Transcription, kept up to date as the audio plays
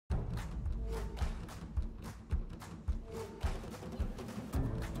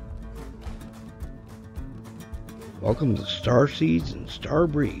Welcome to Star Seeds and Star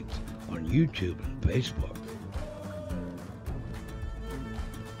Breeds on YouTube and Facebook.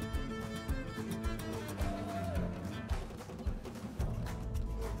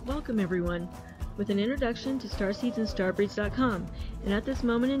 Welcome everyone, with an introduction to starseedsandsstarbreeds.com, and at this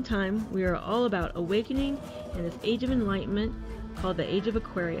moment in time we are all about awakening in this age of enlightenment called the Age of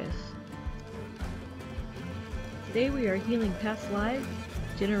Aquarius. Today we are healing past lives,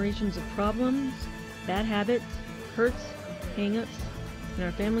 generations of problems, bad habits, hurts, hang-ups, and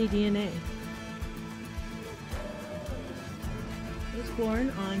our family DNA. I was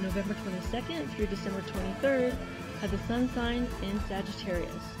born on November 22nd through December 23rd, had the sun sign in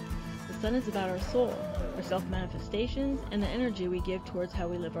Sagittarius. The sun is about our soul, our self-manifestations, and the energy we give towards how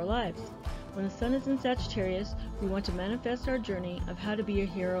we live our lives. When the sun is in Sagittarius, we want to manifest our journey of how to be a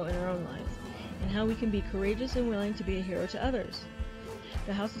hero in our own lives, and how we can be courageous and willing to be a hero to others.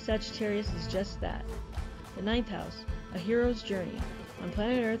 The house of Sagittarius is just that. The ninth house, a hero's journey, on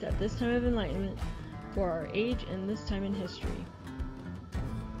planet Earth at this time of enlightenment, for our age and this time in history.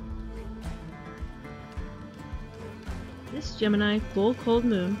 This Gemini full cold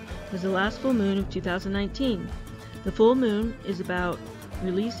moon was the last full moon of 2019. The full moon is about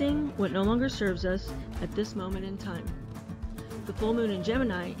releasing what no longer serves us at this moment in time. The full moon in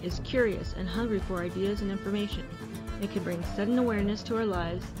Gemini is curious and hungry for ideas and information. It can bring sudden awareness to our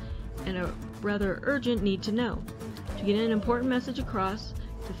lives and a rather urgent need to know, to get an important message across,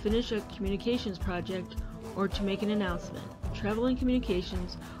 to finish a communications project, or to make an announcement. Travel and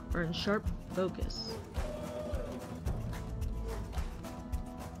communications are in sharp focus.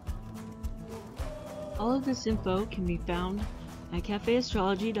 All of this info can be found at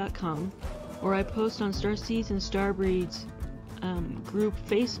cafeastrology.com, or I post on Starseeds and Starbreeds group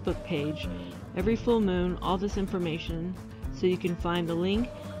Facebook page every full moon all this information, so you can find the link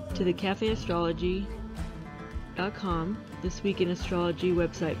to the cafeastrology.com This Week in Astrology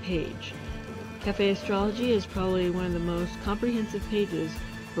website page. Cafe Astrology is probably one of the most comprehensive pages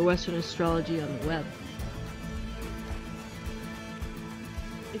for Western astrology on the web.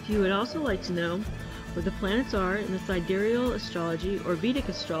 If you would also like to know where the planets are in the sidereal astrology or Vedic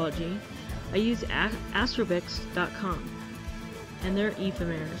astrology, I use astrobix.com and their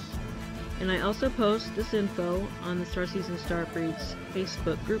ephemeris. And I also post this info on the Starseeds and Starbreeds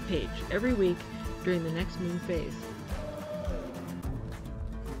Facebook group page every week during the next moon phase.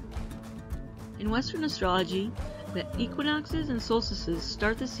 In Western astrology, the equinoxes and solstices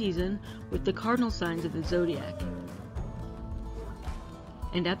start the season with the cardinal signs of the zodiac,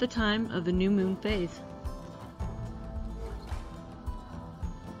 and at the time of the new moon phase.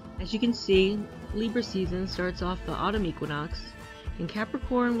 As you can see, Libra season starts off the autumn equinox, and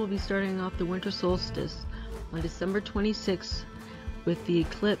Capricorn will be starting off the winter solstice on December 26th, with the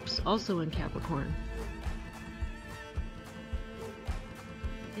eclipse also in Capricorn.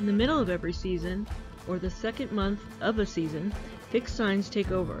 In the middle of every season, or the second month of a season, fixed signs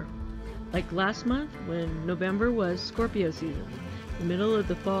take over. Like last month when November was Scorpio season, the middle of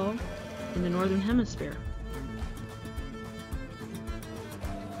the fall in the northern hemisphere.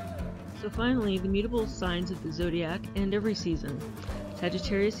 So finally, the mutable signs of the zodiac end every season.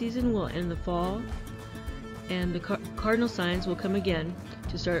 Sagittarius season will end the fall, and the cardinal signs will come again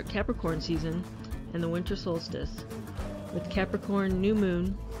to start Capricorn season and the winter solstice, with Capricorn new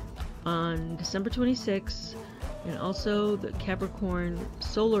moon on December 26th, and also the Capricorn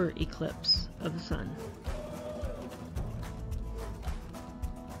solar eclipse of the sun.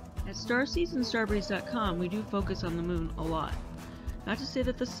 At starseedsandsstarbreeds.com, we do focus on the moon a lot. Not to say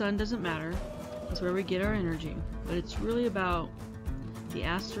that the sun doesn't matter, it's where we get our energy, but it's really about the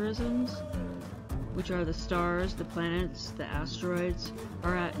asterisms, which are the stars, the planets, the asteroids,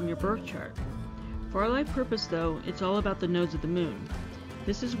 are at in your birth chart. For our life purpose though, it's all about the nodes of the moon.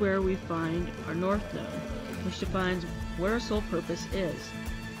 This is where we find our north node, which defines what our soul purpose is,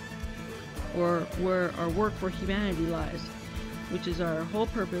 or where our work for humanity lies, which is our whole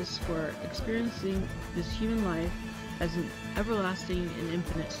purpose for experiencing this human life as an everlasting and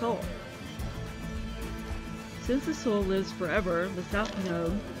infinite soul. Since the soul lives forever, the south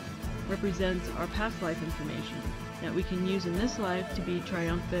node represents our past life information that we can use in this life to be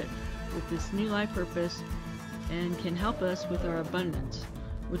triumphant with this new life purpose, and can help us with our abundance,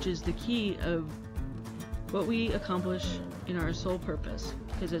 which is the key of what we accomplish in our soul purpose,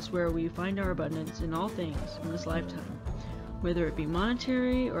 because it's where we find our abundance in all things in this lifetime, whether it be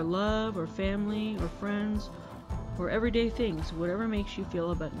monetary or love or family or friends or everyday things, whatever makes you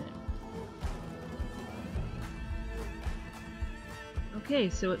feel abundant. Okay,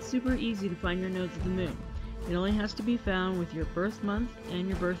 so it's super easy to find your nodes of the moon. It only has to be found with your birth month and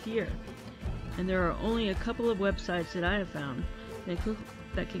your birth year. And there are only a couple of websites that I have found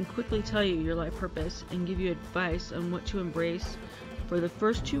that can quickly tell you your life purpose and give you advice on what to embrace for the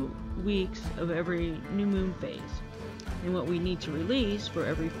first 2 weeks of every new moon phase, and what we need to release for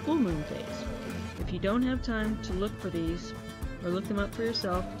every full moon phase. If you don't have time to look for these or look them up for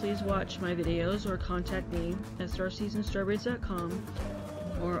yourself, please watch my videos or contact me at starseedsandstarbreeds.com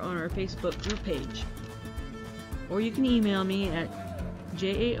or on our Facebook group page. Or you can email me at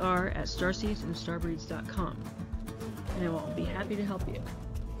jar@starseedsandstarbreeds.com, and I will be happy to help you.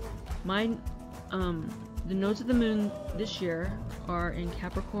 The nodes of the moon this year are in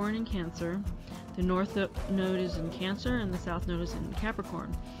Capricorn and Cancer. The north node is in Cancer and the south node is in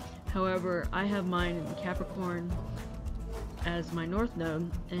Capricorn. However, I have mine in Capricorn as my north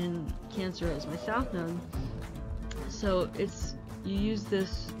node and Cancer as my south node. So you use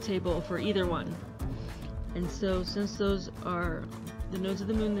this table for either one. And so since those are the nodes of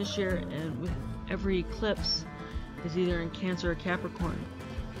the moon this year, and with every eclipse is either in Cancer or Capricorn,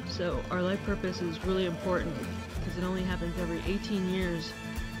 so our life purpose is really important because it only happens every 18 years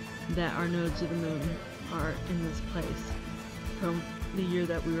that our nodes of the moon are in this place from the year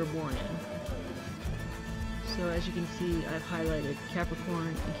that we were born in. So as you can see, I've highlighted Capricorn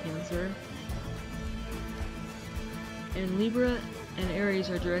and Cancer. And Libra and Aries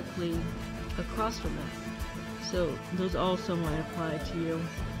are directly across from that. So those also might apply to you.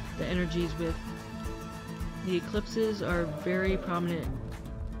 The energies with the eclipses are very prominent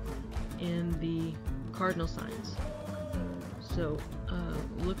in the cardinal signs. So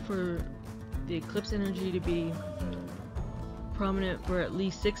look for the eclipse energy to be prominent for at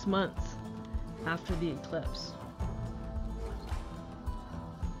least 6 months after the eclipse.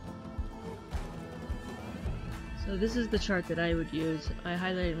 So this is the chart that I would use. I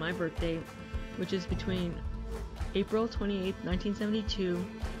highlighted my birth date, which is between April 28, 1972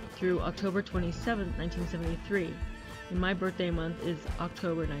 through October 27, 1973. And my birthday month is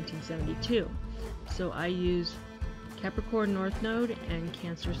October 1972. So I use Capricorn North Node and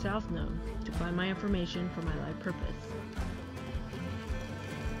Cancer South Node to find my information for my life purpose.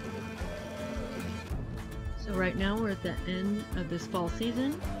 So right now we're at the end of this fall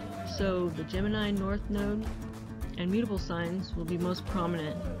season, so the Gemini North Node and mutable signs will be most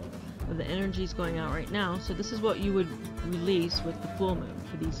prominent of the energies going out right now. So this is what you would release with the full moon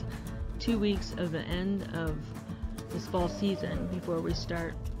for these 2 weeks of the end of this fall season before we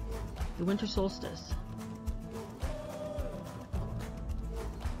start the winter solstice.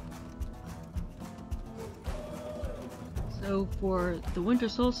 So for the winter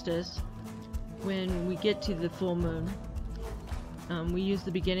solstice, when we get to the full moon, we use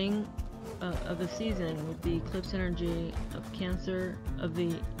the beginning of the season with the eclipse energy of Cancer, of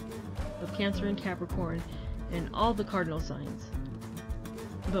Cancer and Capricorn, and all the cardinal signs.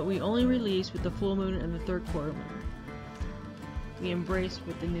 But we only release with the full moon and the third quarter moon. We embrace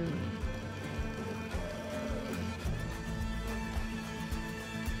with the new moon.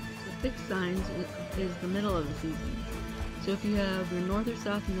 So fixed signs is the middle of the season. So if you have your north or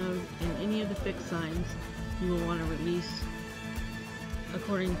south node in any of the fixed signs, you will want to release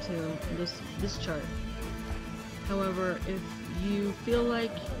according to this chart. However, if you feel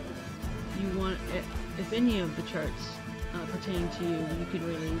like you want, if any of the charts pertain to you, you can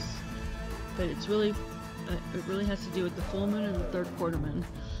release. But it's really, it really has to do with the full moon and the third quarter moon.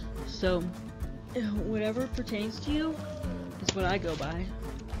 So whatever pertains to you is what I go by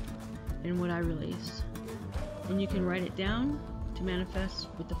and what I release. And you can write it down to manifest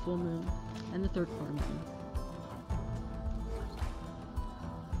with the full moon and the third quarter moon.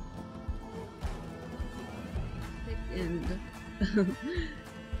 And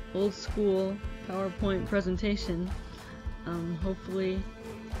old school PowerPoint presentation. Hopefully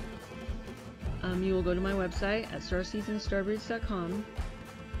you will go to my website at starseedsandstarbreeds.com,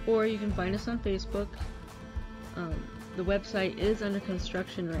 or you can find us on Facebook. The website is under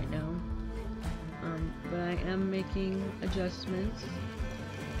construction right now, but I am making adjustments,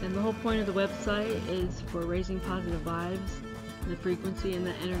 and the whole point of the website is for raising positive vibes, the frequency and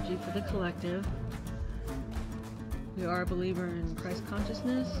the energy for the collective. We are a believer in Christ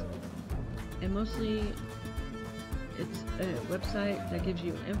consciousness, and mostly it's a website that gives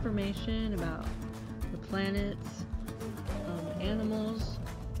you information about the planets, animals,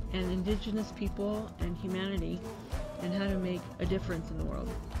 and indigenous people and humanity, and how to make a difference in the world.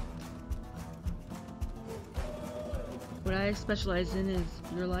 What I specialize in is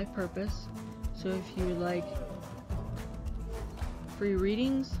your life purpose. So if you would like free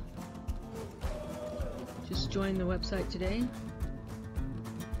readings, just join the website today.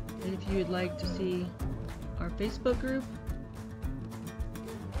 And if you would like to see our Facebook group,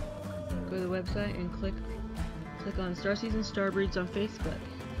 go to the website and click on Star Season Starbreeds on Facebook.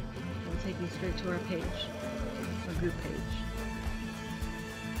 It'll take you straight to our page, our group page.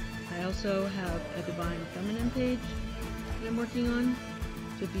 I also have a Divine Feminine page that I'm working on.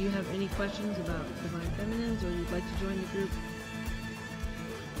 So if you have any questions about Divine Feminines or you'd like to join the group,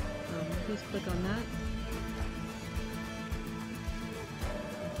 please click on that.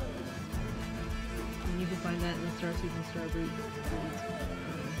 And you can find that in the Star Season Starbreeds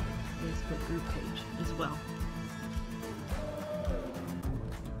Facebook group page as well.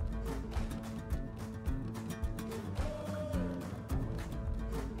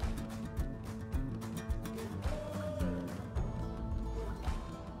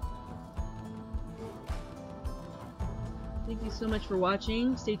 Thank you so much for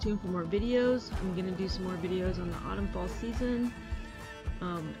watching. Stay tuned for more videos. I'm going to do some more videos on the autumn-fall season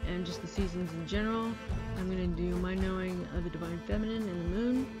and just the seasons in general. I'm going to do my knowing of the Divine Feminine and the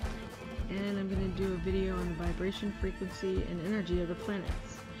Moon, and I'm going to do a video on the vibration, frequency, and energy of the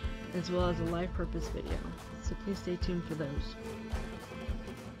planets, as well as a life purpose video. So please stay tuned for those.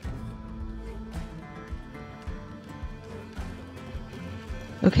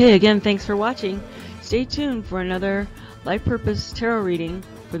 Okay, again, thanks for watching. Stay tuned for another Life Purpose Tarot reading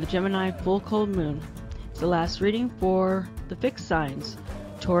for the Gemini full cold moon. It's the last reading for the fixed signs: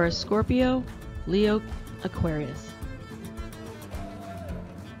 Taurus, Scorpio, Leo, Aquarius.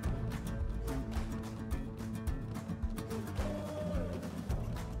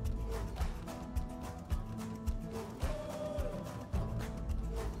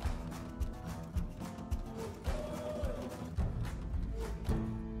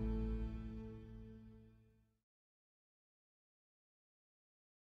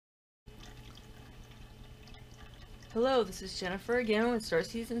 Hello, this is Jennifer again with Star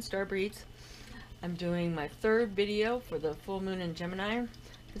Season Starbreeds. I'm doing my third video for the full moon in Gemini.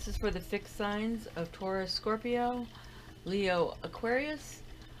 This is for the fixed signs of Taurus, Scorpio, Leo, Aquarius.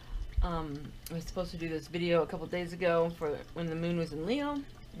 I was supposed to do this video a couple days ago for when the moon was in Leo,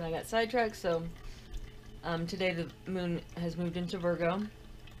 but I got sidetracked, so today the moon has moved into Virgo,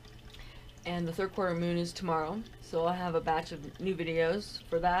 and the third quarter moon is tomorrow, so I'll have a batch of new videos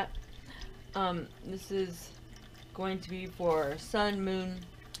for that. This is going to be for Sun, Moon,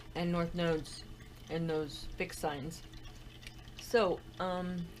 and North nodes in those fixed signs. So,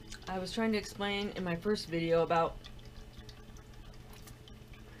 I was trying to explain in my first video about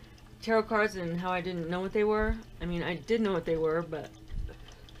tarot cards and how I didn't know what they were. I mean, I did know what they were, but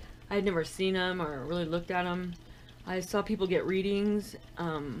I had never seen them or really looked at them. I saw people get readings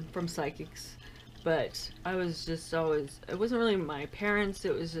from psychics, but I was just always, it wasn't really my parents,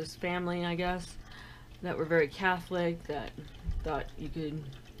 it was just family, I guess, that were very Catholic, that thought you could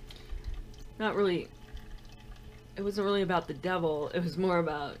not really, it wasn't really about the devil, it was more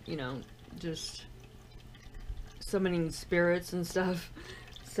about, you know, just summoning spirits and stuff.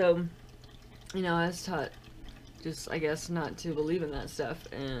 So, you know, I was taught just, I guess, not to believe in that stuff.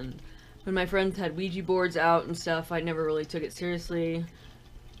 And when my friends had Ouija boards out and stuff, I never really took it seriously,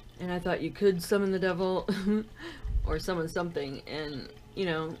 and I thought you could summon the devil or summon something. And, you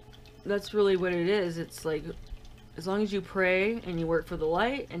know, that's really what it is. It's like, as long as you pray and you work for the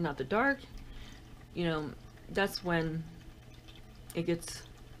light and not the dark, you know, that's when it gets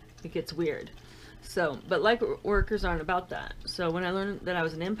weird. So, but light workers aren't about that. So when I learned that I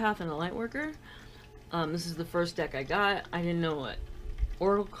was an empath and a light worker, this is the first deck I got. I didn't know what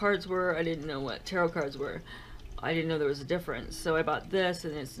oracle cards were. I didn't know what tarot cards were. I didn't know there was a difference. So I bought this,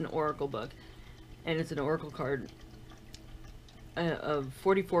 and it's an oracle book, and it's an oracle card of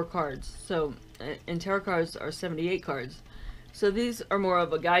 44 cards. So, and tarot cards are 78 cards. So these are more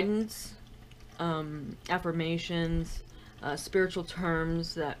of a guidance, affirmations, spiritual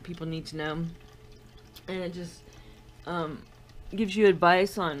terms that people need to know, and it just gives you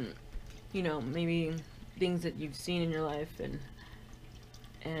advice on, you know, maybe things that you've seen in your life, and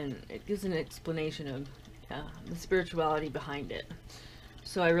it gives an explanation of the spirituality behind it.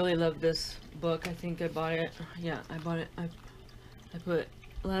 So I really love this book. I think I bought it. Yeah, I bought it. I put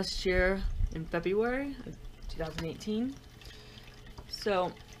last year in February of 2018.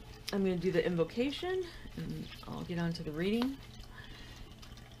 So I'm going to do the invocation, and I'll get on to the reading.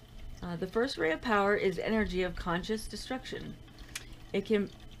 The first ray of power is energy of conscious destruction. It can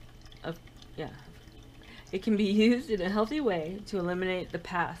be used in a healthy way to eliminate the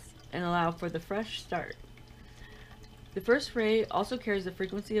past and allow for the fresh start. The first ray also carries the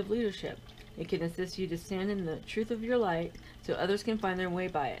frequency of leadership. It can assist you to stand in the truth of your light so others can find their way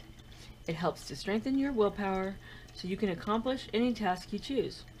by it. It helps to strengthen your willpower so you can accomplish any task you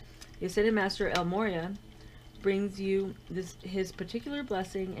choose. The Ascended Master El Moria brings you his particular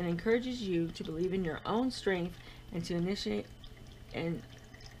blessing and encourages you to believe in your own strength and to initiate and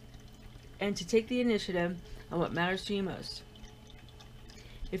to take the initiative on what matters to you most.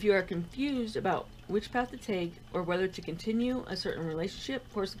 If you are confused about which path to take or whether to continue a certain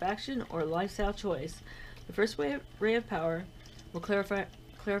relationship, course of action, or lifestyle choice, the first ray of power will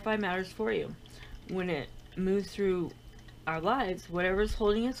clarify matters for you. When it moves through our lives, whatever is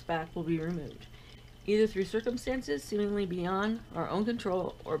holding us back will be removed, either through circumstances seemingly beyond our own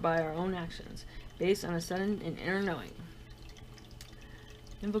control or by our own actions, based on a sudden and inner knowing.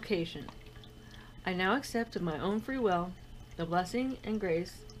 Invocation. I now accept of my own free will the blessing and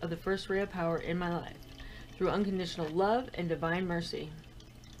grace of the first ray of power in my life, through unconditional love and divine mercy.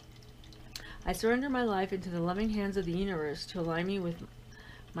 I surrender my life into the loving hands of the universe to align me with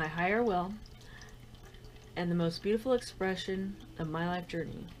my higher will and the most beautiful expression of my life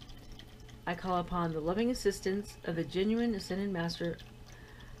journey. I call upon the loving assistance of the genuine Ascended Master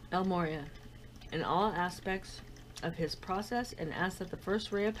El Moria in all aspects of his process, and ask that the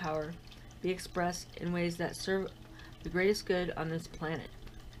first ray of power be expressed in ways that serve the greatest good on this planet,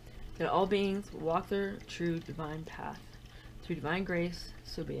 that all beings walk their true divine path. Through divine grace,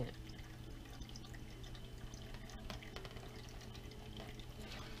 so be it.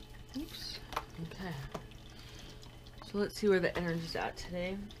 Oops. Okay. So let's see where the energy's at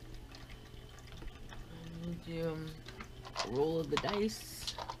today. I'm going to do a roll of the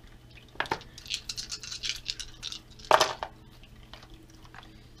dice.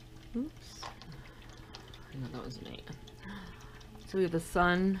 Oops. No, that was an 8. So we have the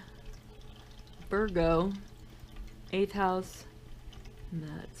Sun, Virgo, 8th house, and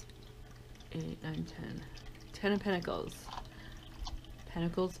that's 8, 9, 10. 10 of Pentacles.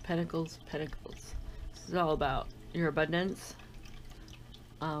 Pentacles, Pentacles, Pentacles. This is all about your abundance.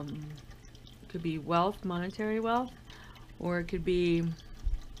 It could be wealth, monetary wealth, or it could be,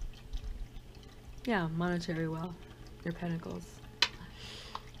 yeah, monetary wealth, your Pentacles.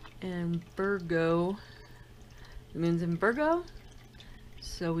 And Virgo, the moon's in Virgo,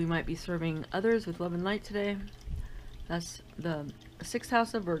 so we might be serving others with love and light today. That's the 6th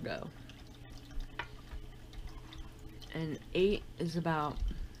house of Virgo. And 8 is about,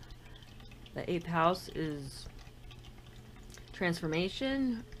 the 8th house is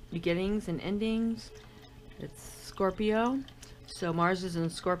transformation, beginnings and endings. It's Scorpio, so Mars is in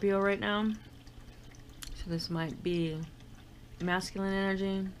Scorpio right now, so this might be masculine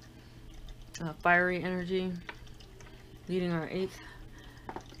energy, fiery energy leading our 8th.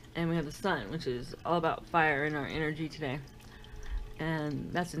 And we have the Sun, which is all about fire in our energy today, and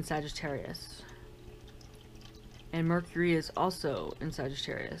that's in Sagittarius. And Mercury is also in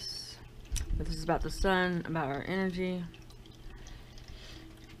Sagittarius. But this is about the Sun, about our energy.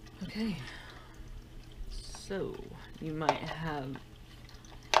 Okay. So, you might have,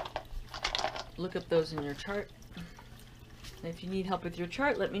 look up those in your chart. And if you need help with your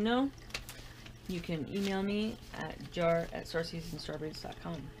chart, let me know. You can email me at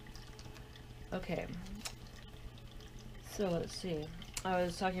jar@starseasonstarbreeds.com. Okay. So, let's see. I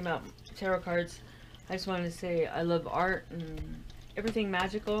was talking about tarot cards. I just wanted to say I love art and everything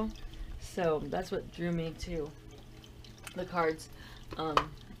magical, so that's what drew me to the cards.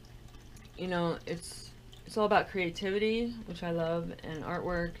 You know, it's all about creativity, which I love, and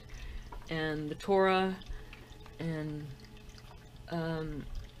artwork, and the Torah, and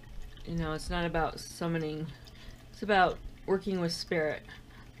you know, it's not about summoning, it's about working with spirit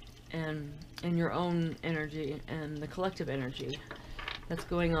and your own energy and the collective energy that's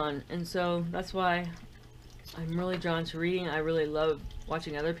going on. And so that's why I'm really drawn to reading. I really love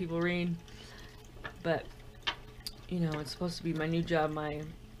watching other people read, but you know, it's supposed to be my new job. My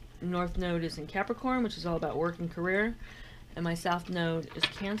North Node is in Capricorn, which is all about work and career, and my South Node is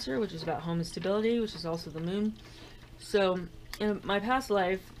Cancer, which is about home and stability, which is also the moon. So in my past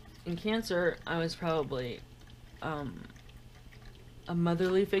life in Cancer, I was probably a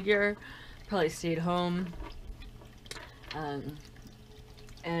motherly figure, probably stayed home,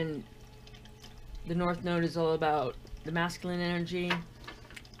 and the North Node is all about the masculine energy,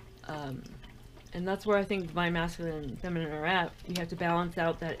 and that's where I think divine masculine and feminine are at. You have to balance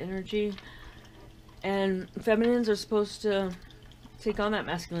out that energy, and feminines are supposed to take on that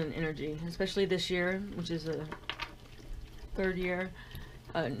masculine energy, especially this year, which is a 3rd year,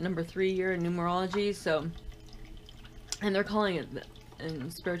 number 3 year in numerology. So, and they're calling it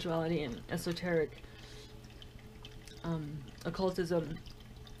in spirituality and esoteric occultism,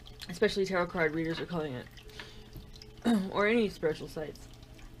 especially tarot card readers are calling it, or any spiritual sites.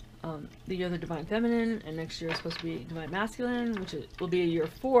 The year of the divine feminine, and next year is supposed to be divine masculine, which will be a year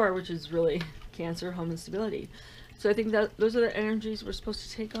 4, which is really Cancer, home and stability. So I think that those are the energies we're supposed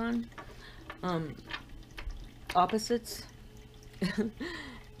to take on. Opposites.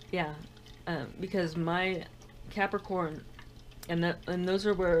 Yeah, because my Capricorn, and those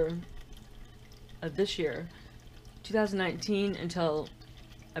are where this year, 2019 until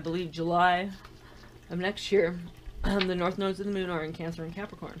I believe July of next year, the north nodes of the moon are in Cancer and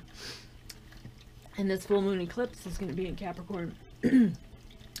Capricorn. And this full moon eclipse is going to be in Capricorn.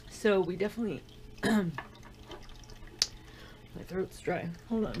 So we definitely... My throat's dry.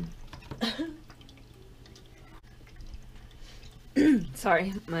 Hold on.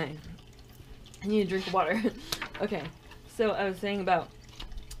 Sorry, I need a drink of water. Okay, so I was saying about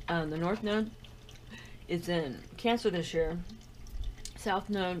the north node is in Cancer this year. South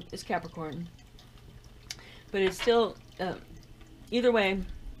node is Capricorn. But it's still... either way,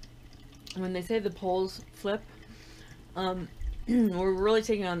 when they say the poles flip, we're really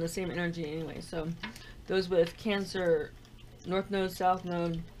taking on the same energy anyway. So those with Cancer, North Node, South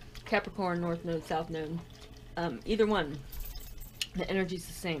Node, Capricorn, North Node, South Node, either one, the energy's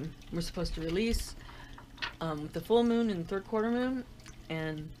the same. We're supposed to release with the full moon and third quarter moon,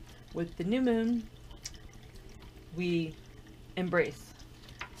 and with the new moon, we embrace.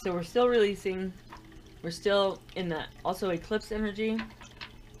 So we're still releasing. We're still in that also eclipse energy,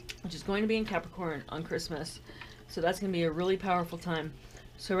 which is going to be in Capricorn on Christmas. So that's going to be a really powerful time.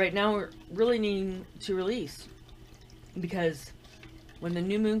 So right now we're really needing to release, because when the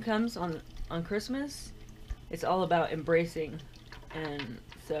new moon comes on Christmas, it's all about embracing. And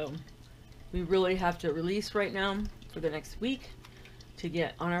so we really have to release right now for the next week to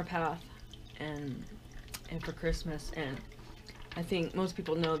get on our path and for Christmas. And I think most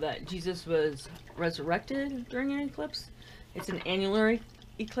people know that Jesus was resurrected during an eclipse. It's an annular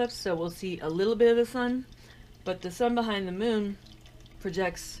eclipse, so we'll see a little bit of the sun, but the sun behind the moon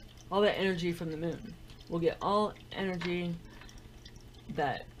projects all that energy from the moon. We'll get all energy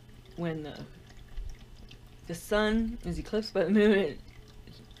that when the sun is eclipsed by the moon,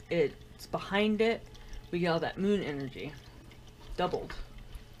 it's behind it, we get all that moon energy. Doubled.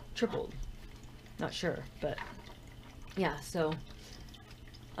 Tripled. Not sure, but yeah, so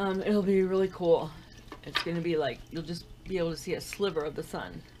it'll be really cool. It's gonna be like, you'll just be able to see a sliver of the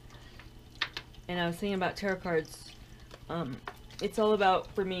sun. And I was thinking about tarot cards. It's all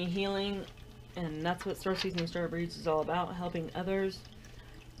about, for me, healing, and that's what Star Season Star Breeds is all about, helping others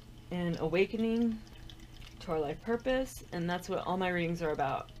and awakening to our life purpose. And that's what all my readings are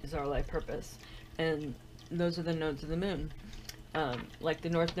about, is our life purpose. And those are the nodes of the moon. Like the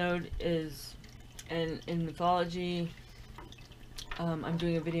North Node is, and in mythology, I'm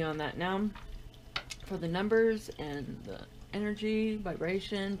doing a video on that now, for the numbers and the energy,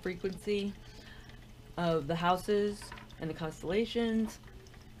 vibration, frequency of the houses and the constellations,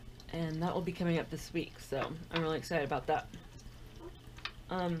 and that will be coming up this week, so I'm really excited about that.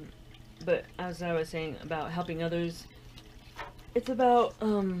 But as I was saying about helping others, it's about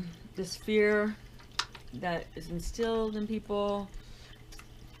this fear that is instilled in people.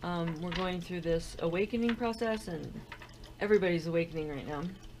 We're going through this awakening process, and everybody's awakening right now.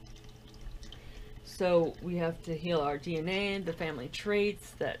 So we have to heal our DNA, the family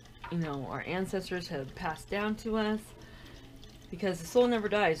traits that, you know, our ancestors have passed down to us, because the soul never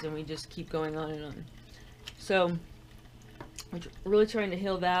dies and we just keep going on and on. So we're really trying to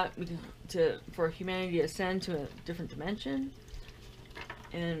heal that for humanity to ascend to a different dimension.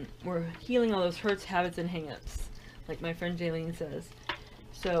 And we're healing all those hurts, habits, and hang-ups, like my friend Jaylene says.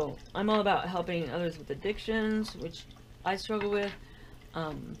 So I'm all about helping others with addictions, which I struggle with,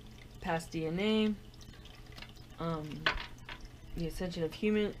 past DNA, the ascension of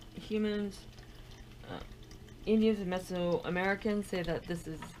humans. Indians and Mesoamericans say that this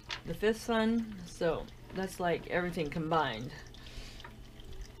is the fifth sun, so that's like everything combined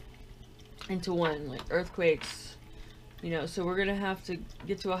into one, like earthquakes, you know. So we're gonna have to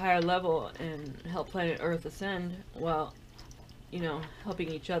get to a higher level and help planet Earth ascend, while, you know, helping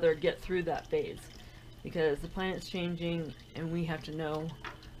each other get through that phase, because the planet's changing and we have to know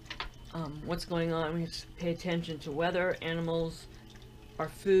what's going on. We have to pay attention to weather, animals, our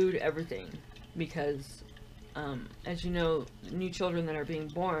food, everything, because as you know, new children that are being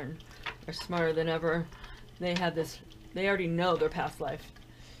born are smarter than ever. They already know their past life,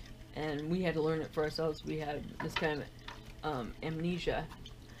 and we had to learn it for ourselves. We had this kind of amnesia.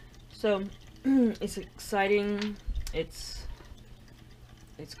 So it's exciting. It's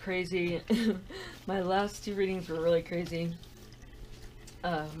crazy. My last two readings were really crazy.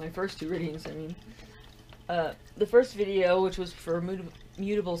 My first two readings, I mean. The first video, which was for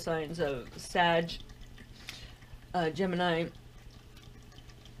mutable signs of Sag, Gemini,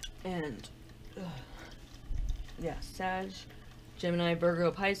 and yeah, Sag, Gemini,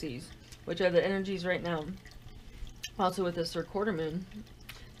 Virgo, Pisces, which are the energies right now. Also with this third quarter moon,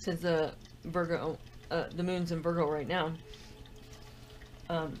 since the Virgo, the moon's in Virgo right now.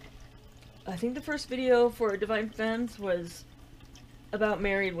 I think the first video for Divine Femmes was about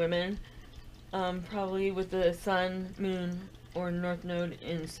married women, probably with the Sun, Moon, or North Node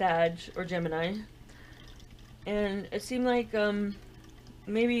in Sag or Gemini. And it seemed like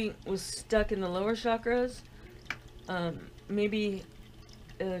maybe was stuck in the lower chakras. Maybe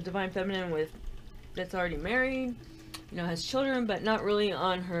a Divine Feminine that's already married, you know, has children, but not really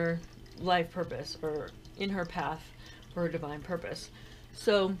on her life purpose or in her path for her divine purpose.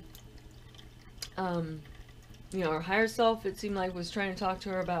 So, you know, her higher self, it seemed like, was trying to talk to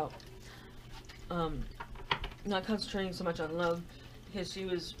her about not concentrating so much on love, because she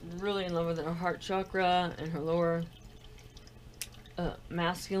was really in love with her heart chakra and her lower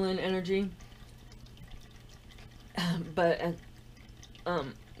masculine energy. But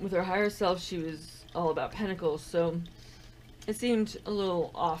with her higher self, she was all about pentacles, so it seemed a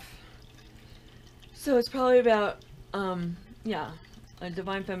little off. So it's probably about, yeah, a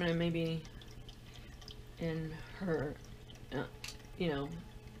Divine Feminine maybe in her, you know,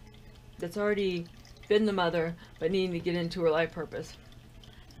 that's already been the mother, but needing to get into her life purpose.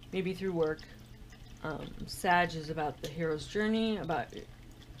 Maybe through work. Sag is about the hero's journey, about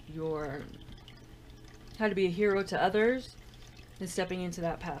your, how to be a hero to others, and stepping into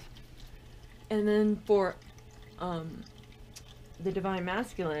that path. And then for the Divine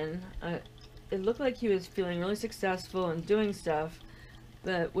Masculine, it looked like he was feeling really successful and doing stuff,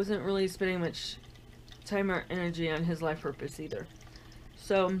 but wasn't really spending much time or energy on his life purpose either.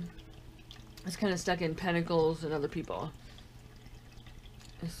 So it's kind of stuck in pentacles and other people.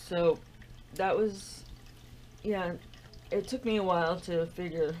 So that was, yeah, it took me a while to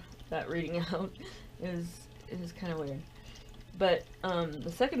figure that reading out. It was kind of weird. But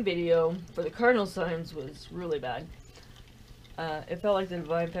the second video for the cardinal signs was really bad. It felt like the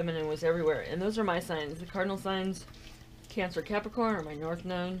Divine Feminine was everywhere, and those are my signs. The cardinal signs, Cancer, Capricorn, are my north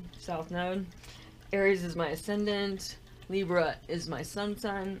node, south node. Aries is my ascendant. Libra is my sun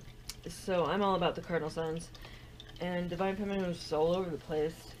sign. So I'm all about the cardinal signs. And Divine Feminine was just all over the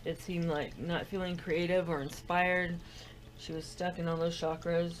place. It seemed like not feeling creative or inspired. She was stuck in all those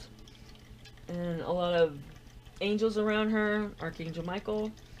chakras. And a lot of angels around her, Archangel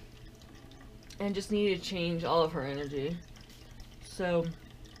Michael. And just needed to change all of her energy. So,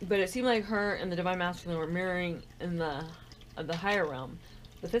 but it seemed like her and the Divine Masculine were mirroring in the higher realm,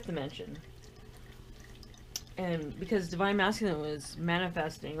 the fifth dimension. And because Divine Masculine was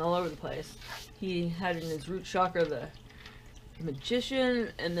manifesting all over the place, he had in his root chakra the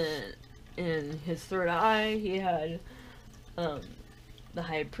Magician, and then in his third eye he had the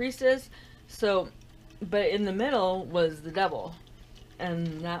High Priestess. So, but in the middle was the Devil,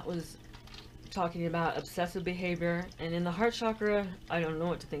 and that was talking about obsessive behavior. And in the heart chakra, I don't know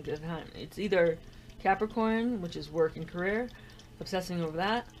what to think at the time. It's either Capricorn, which is work and career, obsessing over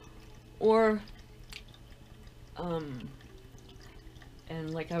that, or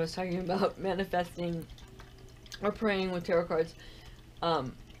and like I was talking about manifesting or praying with tarot cards,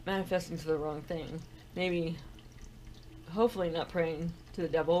 manifesting to the wrong thing. Maybe, hopefully not praying to the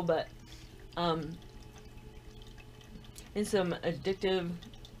devil, but in some addictive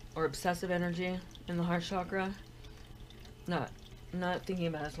or obsessive energy in the heart chakra. Not thinking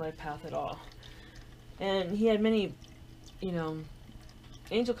about his life path at all. And he had many, you know,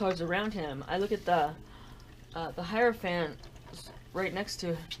 angel cards around him. I look at the Hierophant right next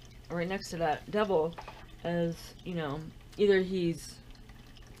to that devil, as, you know, either he's,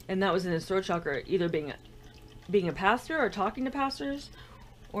 and that was in his throat chakra, either being a pastor or talking to pastors,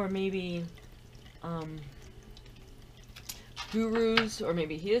 or maybe gurus, or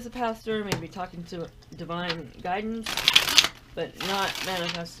maybe he is a pastor, maybe talking to divine guidance, but not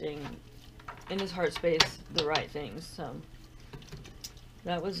manifesting in his heart space the right things. So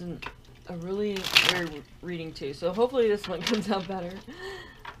that was a really weird reading too. So hopefully this one comes out better.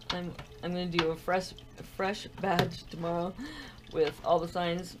 I'm gonna do a fresh badge tomorrow with all the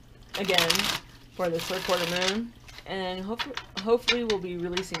signs again for the third quarter moon, and hopefully we'll be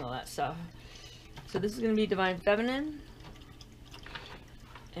releasing all that stuff. So this is gonna be Divine Feminine,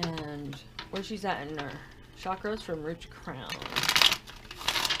 and where she's at in her chakras from root to crown.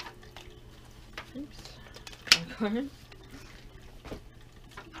 Oops.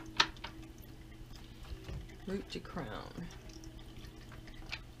 Root to crown.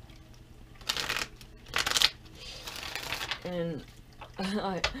 And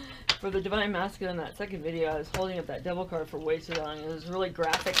For the Divine Masculine, that second video, I was holding up that devil card for way too long. It was a really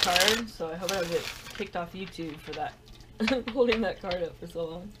graphic card, so I hope I don't get kicked off YouTube for that. Holding that card up for so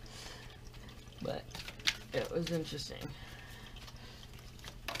long. But it was interesting.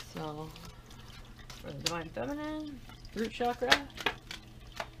 So, for the Divine Feminine, root chakra,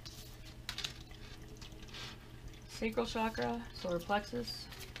 sacral chakra, solar plexus,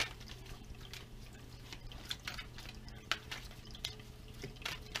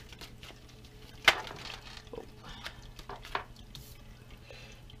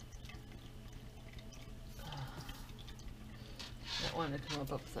 that one to come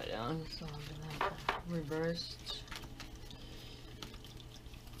up upside down, so I'll do that reversed.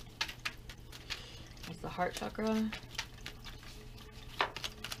 That's the heart chakra.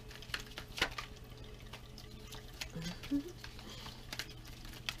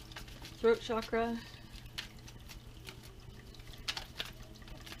 Throat chakra.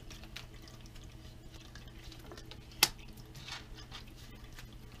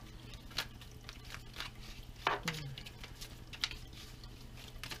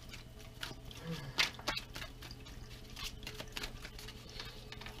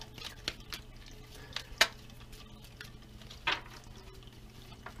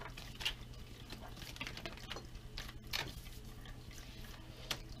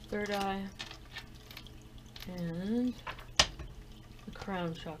 Third eye, and the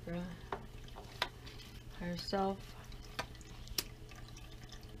crown chakra, higher self,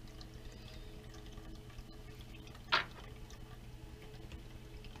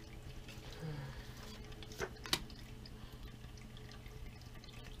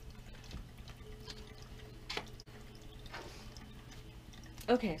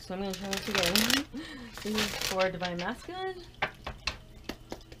 okay, so I'm going to try this again. This is for Divine Masculine.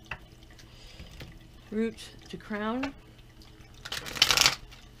 Root to crown.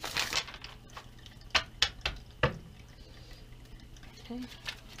 Okay.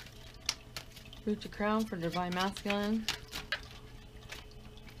 Root to crown for Divine Masculine.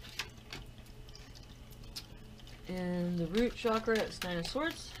 And the root chakra, it's Nine of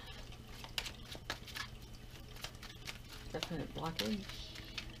Swords. Definite blockage.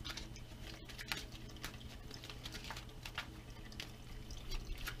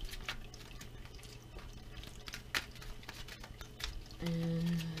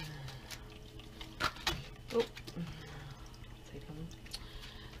 And oh, take them.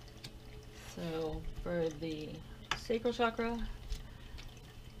 So for the sacral chakra,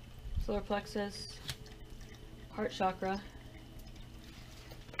 solar plexus, heart chakra,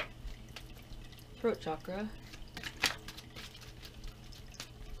 throat chakra,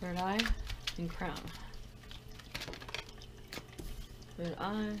 third eye, and crown. Third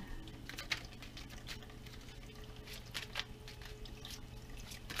eye.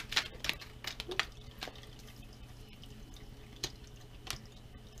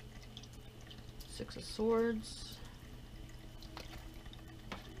 Six of Swords.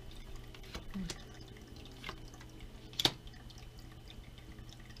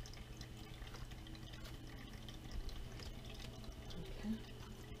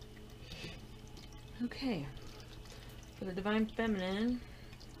 Okay. For the Divine Feminine,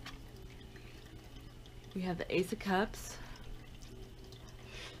 we have the Ace of Cups.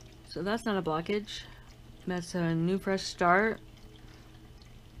 So that's not a blockage. That's a new fresh start.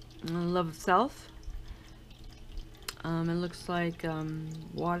 Love of self. It looks like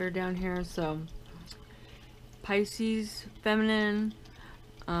water down here, so Pisces, feminine,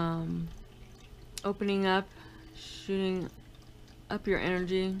 opening up, shooting up your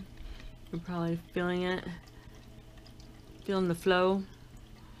energy. You're probably feeling it, feeling the flow.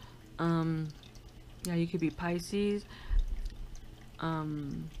 Yeah, you could be Pisces,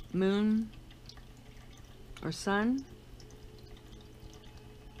 moon, or sun.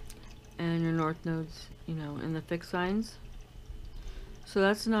 And your north nodes, you know, in the fixed signs. So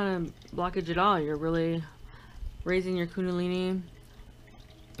that's not a blockage at all. You're really raising your kundalini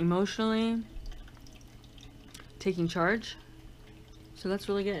emotionally, taking charge. So that's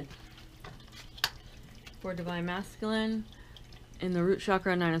really good. For Divine Masculine, in the root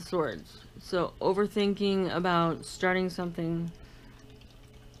chakra, Nine of Swords. So overthinking about starting something,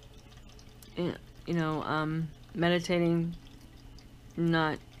 you know, meditating,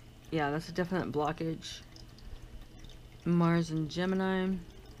 not. Yeah, that's a definite blockage. Mars and Gemini.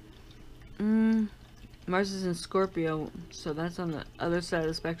 Mars is in Scorpio, so that's on the other side of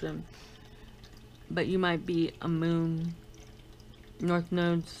the spectrum. But you might be a moon, north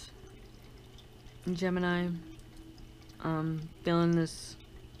nodes, in Gemini. Feeling this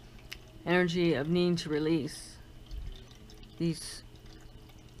energy of needing to release these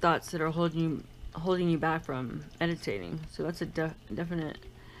thoughts that are holding you back from meditating. So that's a definite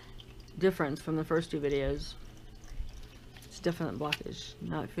difference from the first two videos. It's a definite blockage.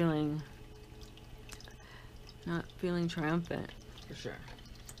 Not feeling triumphant, for sure.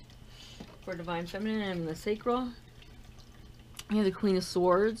 For Divine Feminine and the Sacral, you have the Queen of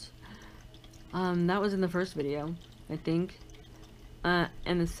Swords. That was in the first video, I think. And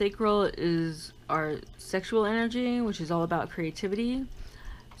the Sacral is our sexual energy, which is all about creativity.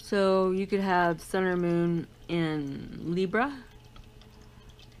 So you could have Sun or Moon in Libra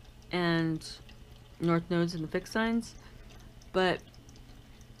and North Nodes in the fixed signs. But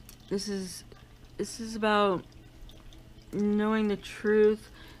this is about knowing the truth,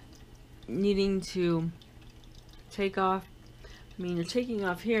 needing to take off. I mean, you're taking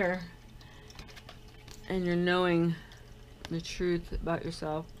off here and you're knowing the truth about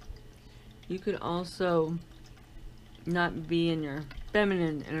yourself. You could also not be in your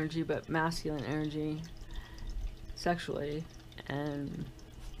feminine energy but masculine energy sexually, and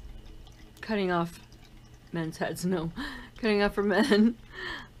cutting off men's heads. No, cutting off for men.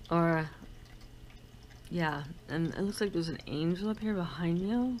 Or yeah, and it looks like there's an angel up here behind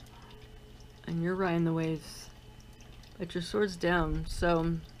you and you're riding the waves, but your sword's down.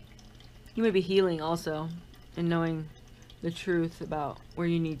 So you may be healing also and knowing the truth about where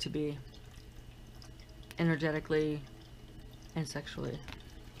you need to be energetically and sexually.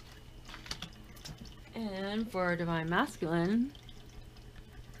 And for Divine Masculine,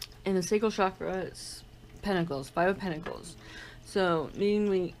 in the sacral chakra, it's Pentacles, 5 of Pentacles. So needing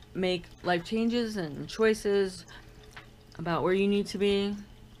to make life changes and choices about where you need to be.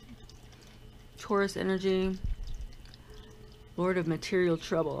 Taurus energy, Lord of Material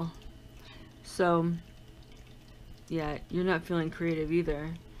Trouble. So yeah, you're not feeling creative either.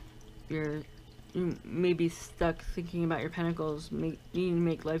 You may be stuck thinking about your Pentacles, needing to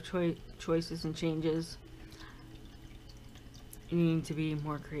make life choices and changes. You need to be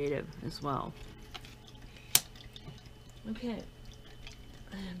more creative as well. Okay,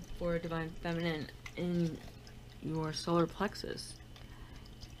 and for Divine Feminine, in your solar plexus,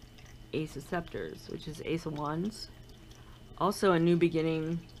 Ace of Scepters, which is Ace of Wands. Also a new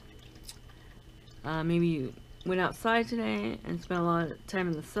beginning. Maybe you went outside today and spent a lot of time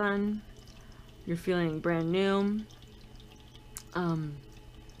in the sun. You're feeling brand new.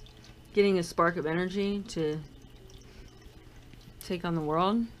 Getting a spark of energy to take on the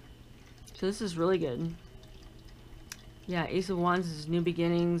world. So this is really good. Yeah, Ace of Wands is new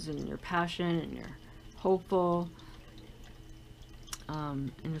beginnings, and you're passionate and you're hopeful.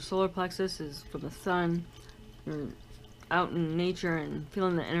 And your solar plexus is from the sun. You're out in nature and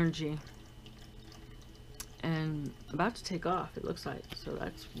feeling the energy. And about to take off, it looks like. So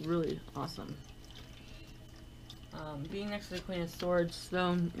that's really awesome. Being next to the Queen of Swords,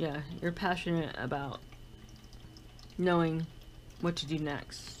 though, yeah, you're passionate about knowing what to do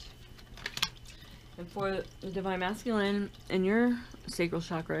next. And for the Divine Masculine, in your sacral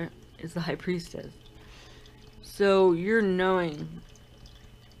chakra is the High Priestess. So you're knowing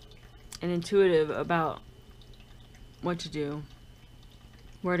and intuitive about what to do,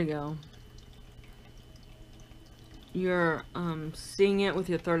 where to go. You're seeing it with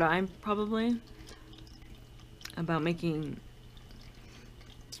your third eye, probably, about making,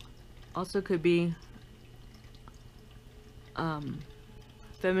 also could be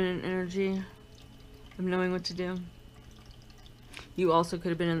feminine energy of knowing what to do. You also could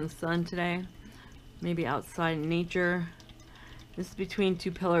have been in the sun today, maybe outside in nature. This is between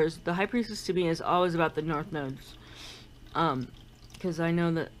two pillars. The High Priestess to me is always about the North Nodes, because I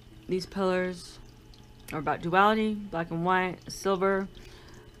know that these pillars are about duality, black and white, silver.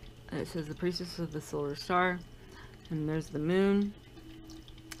 And it says the Priestess of the Silver Star, and there's the moon.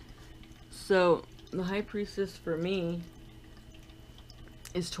 So the High Priestess for me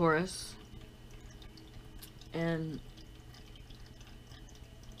is Taurus, and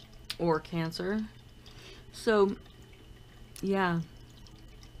or Cancer. So yeah,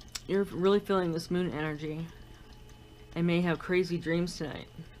 you're really feeling this moon energy and may have crazy dreams tonight.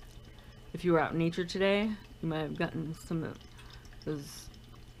 If you were out in nature today, you might have gotten some of those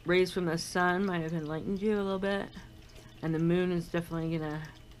rays from the sun, might have enlightened you a little bit. And the moon is definitely gonna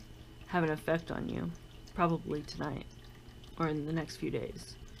have an effect on you, probably tonight or in the next few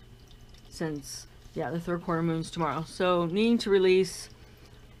days, since yeah, the third quarter moon's tomorrow. So needing to release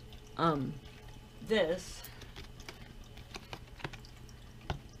this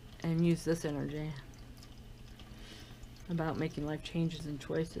and use this energy about making life changes and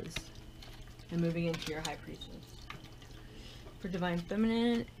choices and moving into your High Priestess. For Divine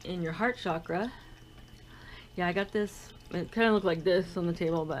Feminine, in your heart chakra, yeah, I got this It kind of looked like this on the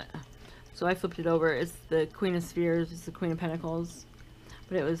table, but so I flipped it over. It's the Queen of Spheres, it's the Queen of Pentacles,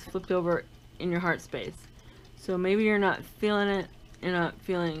 but it was flipped over in your heart space. So maybe you're not feeling it, you're not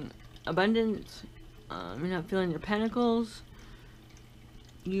feeling abundant, you're not feeling your pentacles,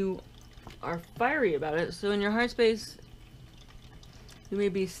 you are fiery about it. So in your heart space, you may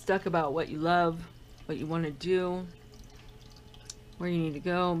be stuck about what you love, what you want to do, where you need to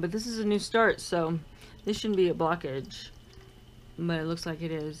go, but this is a new start, so this shouldn't be a blockage, but it looks like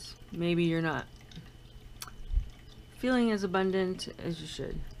it is. Maybe you're not feeling as abundant as you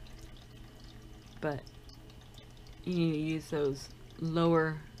should, but you need to use those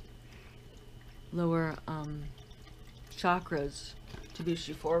lower chakras to boost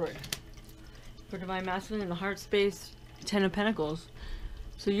you forward. For Divine Masculine in the heart space, 10 of Pentacles.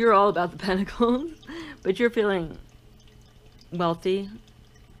 So you're all about the pentacles, but you're feeling wealthy,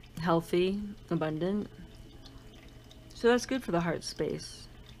 healthy, abundant. So that's good for the heart space.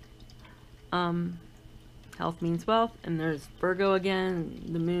 Health means wealth, and there's Virgo again.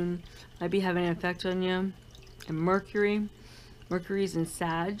 The moon might be having an effect on you. And Mercury's in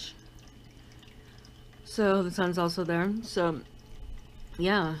Sag. So the sun's also there. So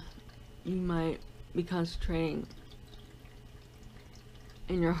yeah, you might be concentrating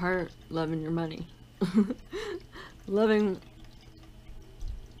in your heart, loving your money. Loving,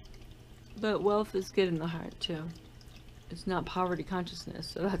 but wealth is good in the heart too. It's not poverty consciousness,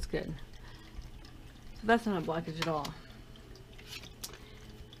 so that's good. So that's not a blockage at all.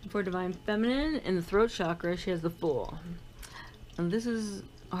 For Divine Feminine, in the throat chakra, she has the Fool. And this is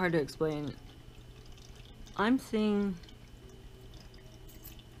hard to explain. I'm seeing...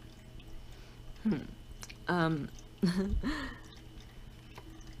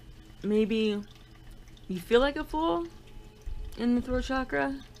 maybe you feel like a fool in the throat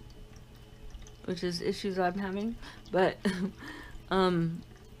chakra, which is issues I'm having, but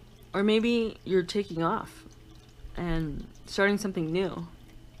or maybe you're taking off and starting something new.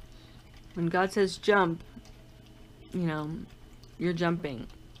 When God says jump, you know, you're jumping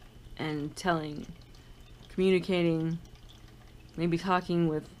and telling, communicating, maybe talking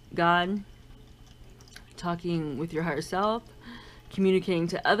with God, talking with your higher self, communicating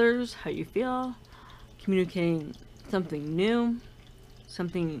to others how you feel, communicating something new,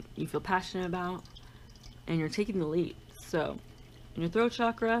 something you feel passionate about, and you're taking the leap. So in your throat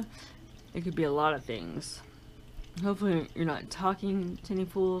chakra, it could be a lot of things. Hopefully you're not talking to any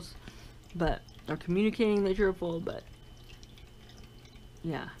fools, but or communicating that you're a fool, but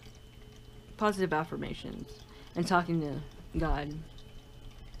yeah, positive affirmations and talking to God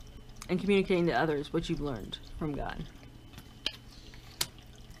and communicating to others what you've learned from God.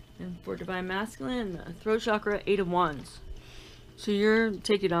 And for Divine Masculine, the throat chakra, 8 of Wands. So you're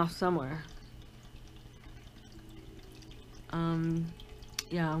taking off somewhere.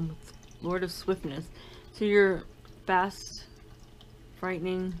 Yeah, with Lord of Swiftness. So you're fast,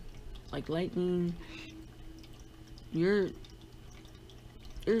 frightening, like lightning. You're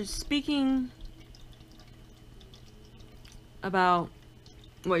speaking about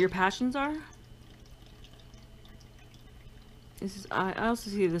what your passions are. This is, I also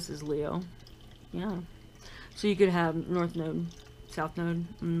see this as Leo. Yeah. So you could have North Node, South Node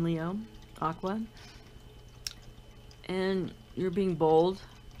in Leo, Aqua. And you're being bold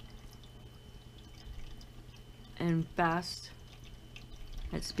and fast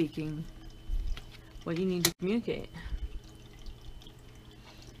at speaking what you need to communicate.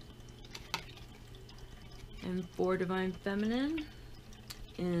 And for Divine Feminine,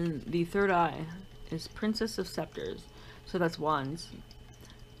 in the third eye is Princess of Scepters. So that's Wands.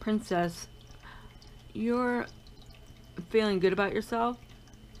 Princess, you're feeling good about yourself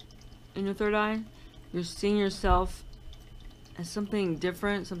in your third eye. You're seeing yourself as something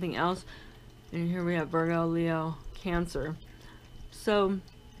different, something else. And here we have Virgo, Leo, Cancer. So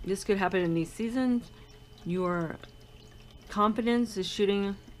this could happen in these seasons. Your confidence is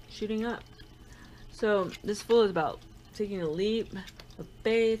shooting up. So this Fool is about taking a leap of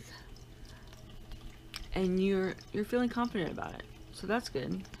faith, and you're feeling confident about it. So that's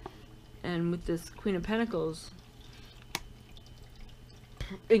good. And with this Queen of Pentacles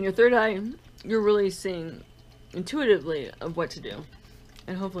in your third eye, you're really seeing intuitively of what to do,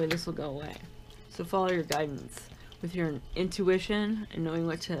 and hopefully this will go away. So follow your guidance with your intuition and knowing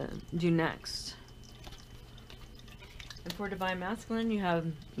what to do next. And for Divine Masculine, you have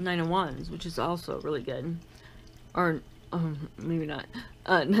 9 of Wands, which is also really good. Or maybe not.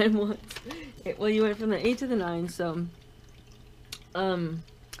 9 of Wands. Well, you went from the 8 to the 9, so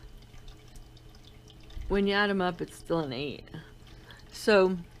when you add them up, it's still an 8.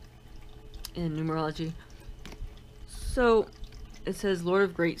 So in numerology. So it says Lord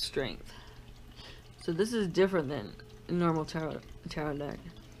of Great Strength. So this is different than a normal tarot deck.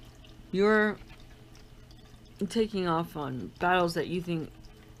 You're taking off on battles that you think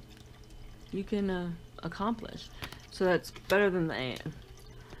you can accomplish. So that's better than the A.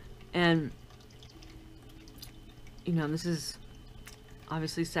 And you know, this is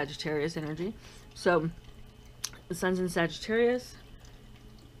obviously Sagittarius energy. So the sun's in Sagittarius,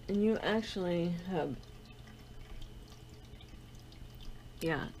 and you actually have,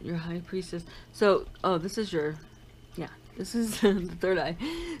 yeah, your High Priestess. So, oh, this is your, yeah, this is the third eye.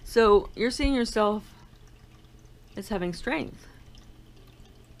 So you're seeing yourself as having strength.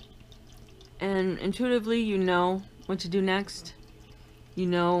 And intuitively, you know what to do next. You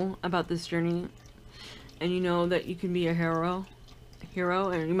know about this journey. And you know that you can be a hero.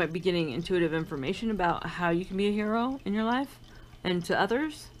 And you might be getting intuitive information about how you can be a hero in your life and to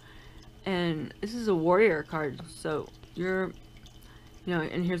others. And this is a warrior card. So you're, you know,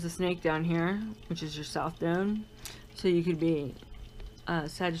 and here's a snake down here, which is your South Node. So you could be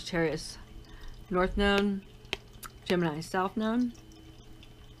Sagittarius North Node, Gemini South Node,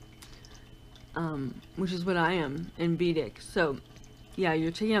 which is what I am in Vedic. So yeah,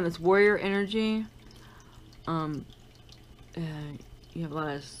 you're taking on this warrior energy. You have a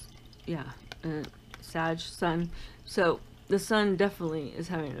lot of, yeah, Sag, Sun. So the Sun definitely is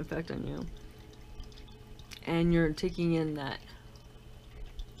having an effect on you. And you're taking in that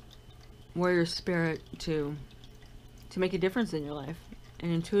warrior spirit to make a difference in your life.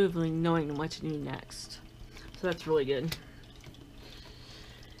 And intuitively knowing what to do next. So that's really good.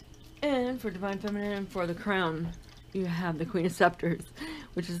 And for Divine Feminine, for the crown, you have the Queen of Scepters,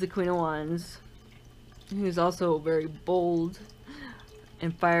 which is the Queen of Wands, who's also very bold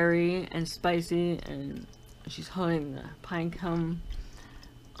and fiery and spicy, and she's holding the pine cone.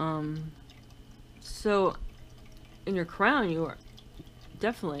 So in your crown, you are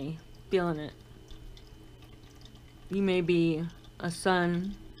definitely feeling it. You may be a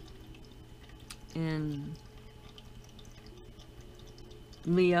sun in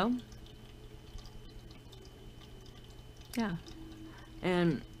Leo. Yeah.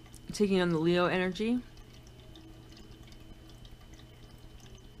 And taking on the Leo energy.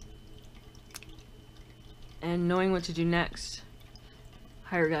 And knowing what to do next.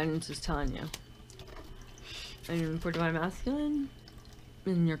 Higher guidance is telling you. And for Divine Masculine,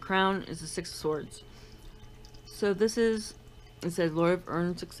 in your crown is the Six of Swords. So this is, it says Lord of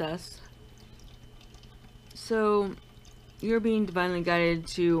Earned Success. So you're being divinely guided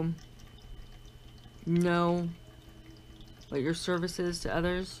to know what your service is to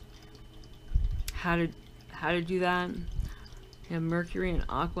others, how to do that. You have Mercury and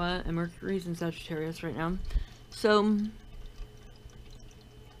Aqua, and Mercury's in Sagittarius right now. So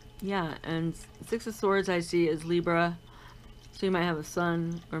yeah, and Six of Swords I see is Libra. So you might have a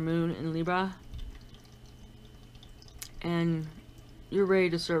sun or moon in Libra. And you're ready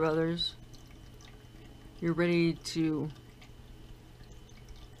to serve others. You're ready to,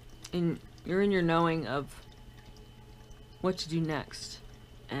 you're in your knowing of what to do next.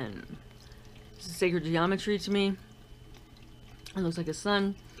 And this is sacred geometry to me. It looks like a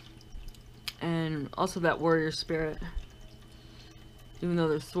sun. And also that warrior spirit. Even though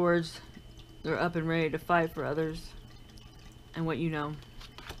they're swords, they're up and ready to fight for others and what you know.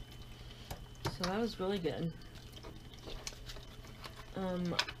 So that was really good.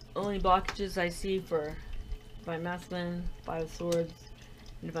 Only blockages I see for Divine Masculine, Five of Swords,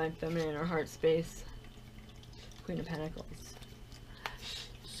 Divine Feminine, or Heart Space, Queen of Pentacles.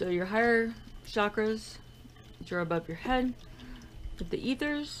 So your higher chakras, which are above your head. With the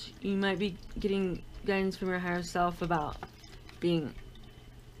ethers, you might be getting guidance from your higher self about being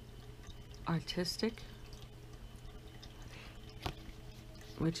artistic,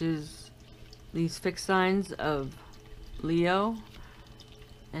 which is these fixed signs of Leo,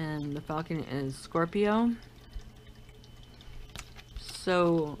 and the Falcon is Scorpio.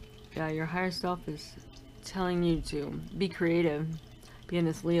 So yeah, your higher self is telling you to be creative, be in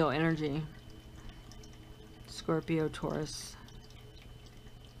this Leo energy. Scorpio, Taurus,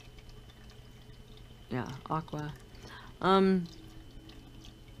 yeah, Aqua.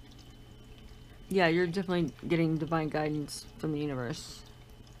 Yeah, you're definitely getting divine guidance from the universe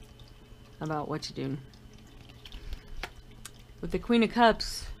about what to do. With the Queen of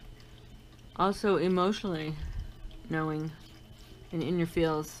Cups, also emotionally knowing and in your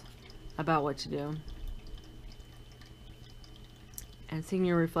feels about what to do. And seeing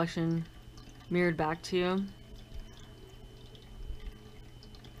your reflection mirrored back to you.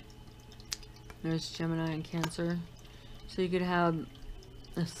 There's Gemini and Cancer. So you could have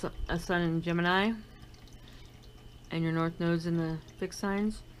a sun in Gemini. and your north node's in the fixed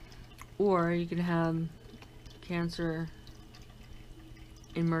signs, or you could have Cancer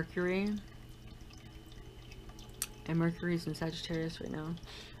in Mercury, and Mercury's in Sagittarius right now.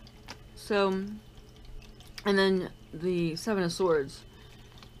 So, and then the Seven of Swords.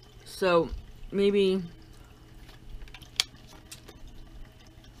 So maybe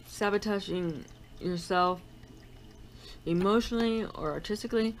sabotaging yourself emotionally or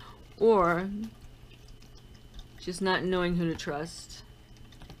artistically, or just not knowing who to trust,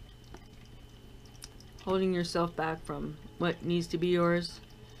 holding yourself back from what needs to be yours.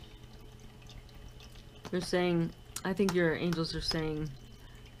 They're saying, I think your angels are saying,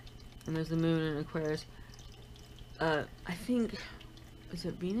 and there's the moon in Aquarius, I think, is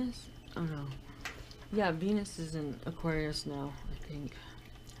it Venus? Oh no. Yeah, Venus is in Aquarius now, I think.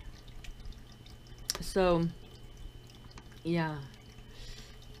 So, yeah,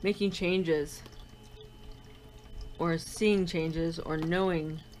 making changes, or seeing changes, or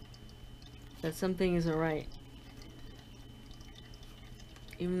knowing that something isn't right.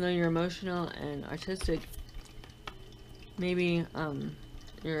 Even though you're emotional and artistic, maybe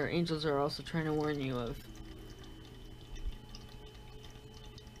your angels are also trying to warn you of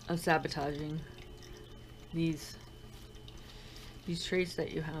sabotaging these traits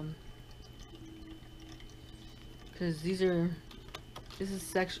that you have, because this is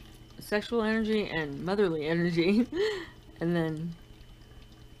sexual energy and motherly energy. And then,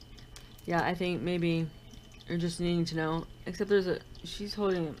 yeah, I think maybe you're just needing to know, except she's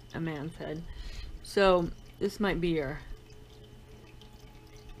holding a man's head, so this might be your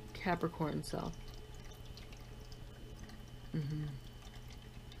Capricorn self.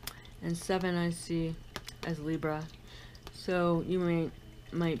 And 7 I see as Libra. So you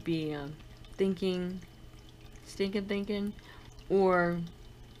might be thinking, stinking thinking, or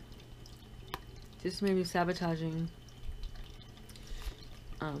just maybe sabotaging.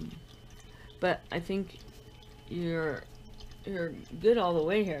 But I think you're good all the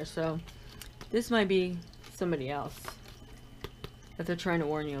way here. So this might be somebody else that they're trying to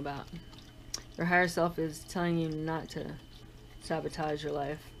warn you about. Your higher self is telling you not to sabotage your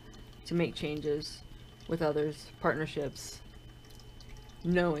life, to make changes with others, partnerships,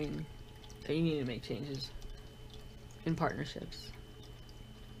 knowing that you need to make changes in partnerships,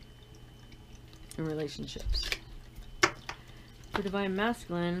 in relationships. For Divine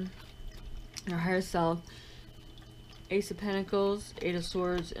Masculine, your higher self, Ace of Pentacles, Eight of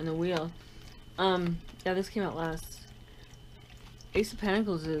Swords, and the Wheel. Yeah, this came out last. Ace of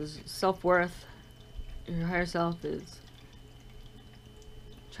Pentacles is self-worth. Your higher self is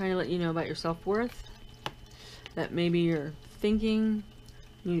trying to let you know about your self-worth, that maybe your thinking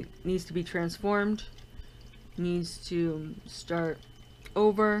needs to be transformed, needs to start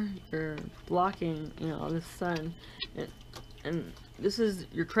over. You're blocking, the sun, and this is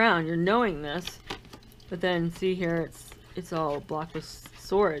your crown. You're knowing this, but then see here, it's all blocked with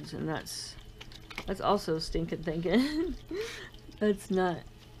swords, and that's also stinking thinking. That's not,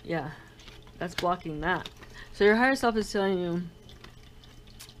 yeah, that's blocking that. So your higher self is telling you,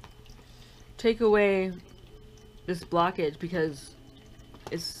 take away this blockage because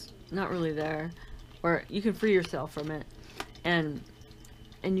it's not really there, or you can free yourself from it, and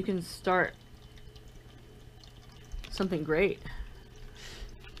you can start something great.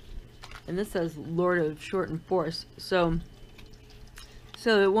 And this says Lord of Shortened Force, so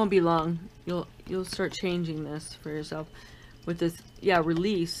it won't be long. You'll start changing this for yourself with this. Yeah,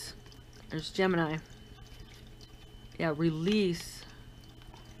 release. There's Gemini. Yeah, release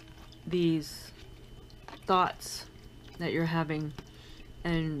these thoughts that you're having,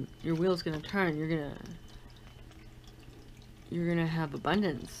 and your wheel's gonna turn. You're gonna have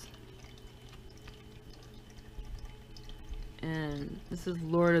abundance. And this is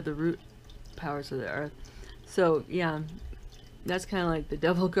Lord of the Root Powers of the Earth. So yeah, that's kind of like the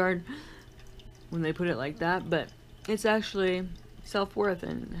devil card when they put it like that, but it's actually self-worth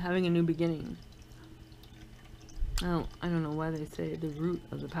and having a new beginning. I don't know why they say the root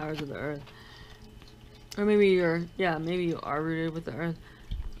of the powers of the earth. Or maybe maybe you are rooted with the earth.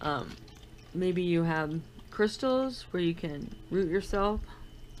 Maybe you have crystals where you can root yourself.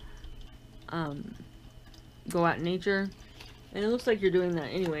 Go out in nature. And it looks like you're doing that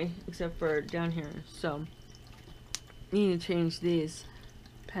anyway, except for down here. So you need to change these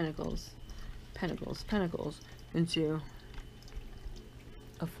pentacles into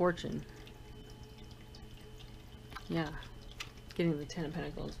a fortune. Yeah, getting the 10 of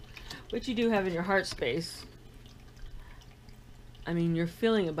Pentacles, which you do have in your heart space. I mean, you're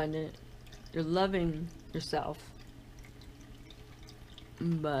feeling abundant, you're loving yourself,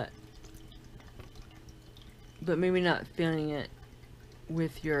 but but maybe not feeling it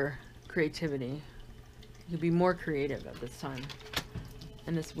with your creativity. You'll be more creative at this time,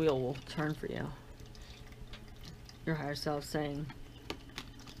 and this wheel will turn for you. Your higher self saying,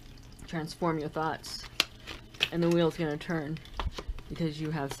 transform your thoughts, and the wheel's going to turn because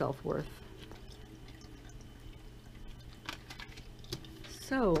you have self-worth.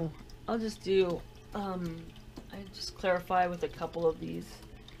 So I'll just do I just clarify with a couple of these.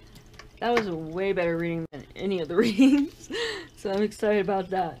 That was a way better reading than any of the readings, so I'm excited about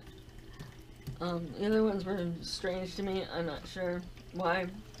that. The other ones were strange to me. I'm not sure why,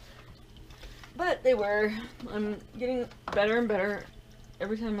 but they were. I'm getting better and better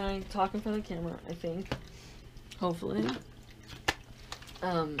every time I talk in front of the camera, I think. Hopefully.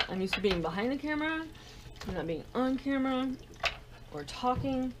 I'm used to being behind the camera, not being on camera, or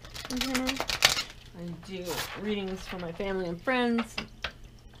talking on camera. I do readings for my family and friends,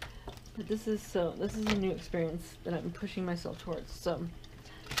 but this is a new experience that I'm pushing myself towards, so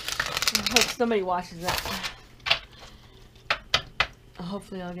I hope somebody watches that.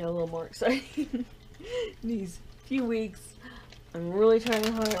 Hopefully I'll get a little more exciting these few weeks. I'm really trying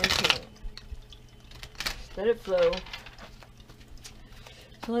hard to let it flow.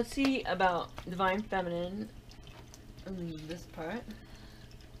 So let's see about Divine Feminine in this part.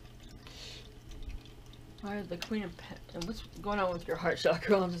 Why the Queen of and what's going on with your heart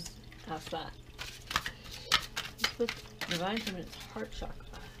chakra? I'll just ask that. Let's put Divine Feminine's heart chakra.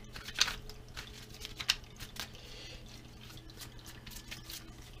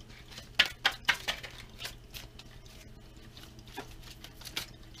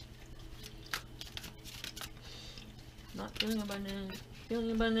 Not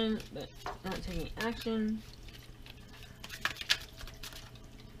feeling abundant, but not taking action.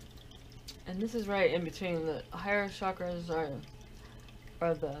 And this is right in between. The higher chakras are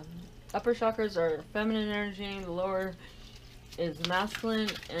the upper chakras are feminine energy, the lower is masculine,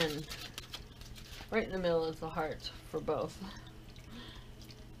 and right in the middle is the heart for both.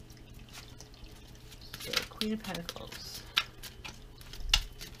 So Queen of Pentacles.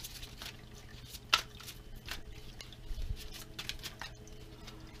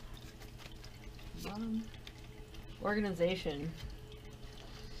 Organization.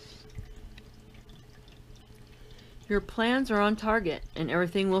 Your plans are on target and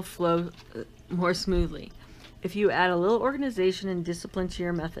everything will flow more smoothly if you add a little organization and discipline to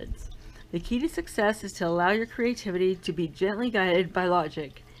your methods. The key to success is to allow your creativity to be gently guided by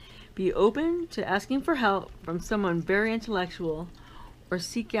logic. Be open to asking for help from someone very intellectual or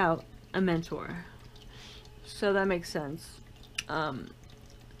seek out a mentor. So that makes sense.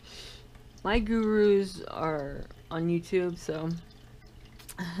 My gurus are on YouTube, so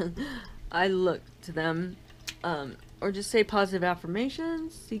I look to them, or just say positive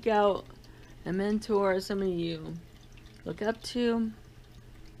affirmations, seek out a mentor, somebody you look up to,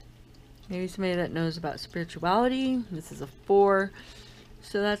 maybe somebody that knows about spirituality. This is a 4,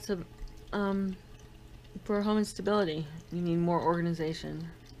 so that's a for home and stability. You need more organization,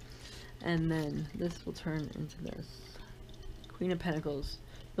 and then this will turn into this Queen of Pentacles.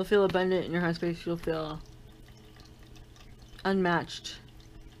 You'll feel abundant in your heart space. You'll feel unmatched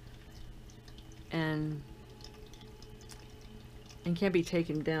and can't be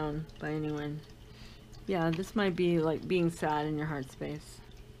taken down by anyone. Yeah, this might be like being sad in your heart space.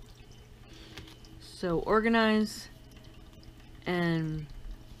 So organize and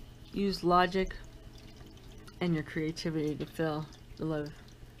use logic and your creativity to fill the love.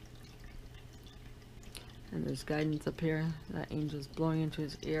 And there's guidance up here. That angel's blowing into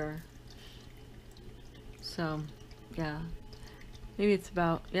his ear. So, yeah. Maybe it's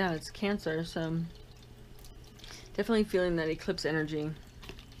about, yeah, it's Cancer, so definitely feeling that eclipse energy,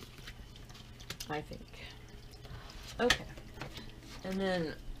 I think. Okay. And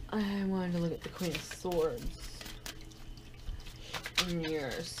then I wanted to look at the Queen of Swords in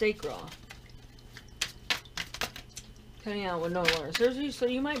your sacral. Cutting out what no longer serves you, so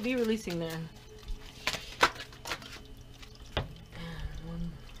you might be releasing there.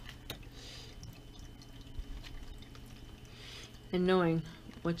 And knowing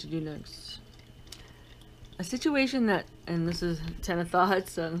what to do next. A situation that, and this is 10 of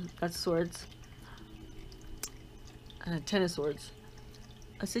Thoughts, that's Swords. 10 of Swords.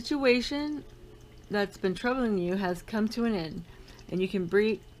 A situation that's been troubling you has come to an end, and you can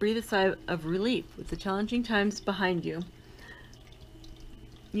breathe a sigh of relief with the challenging times behind you.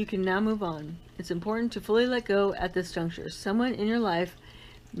 You can now move on. It's important to fully let go at this juncture. Someone in your life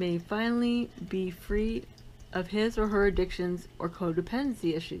may finally be free of his or her addictions or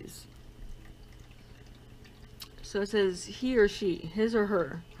codependency issues. So it says he or she, his or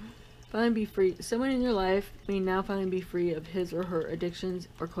her. Finally be free. Someone in your life may now finally be free of his or her addictions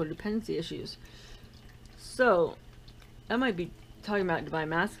or codependency issues. So, that might be talking about divine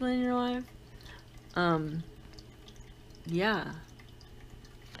masculine in your life. Yeah.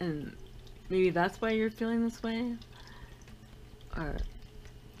 And maybe that's why you're feeling this way. Or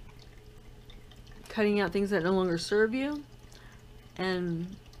cutting out things that no longer serve you.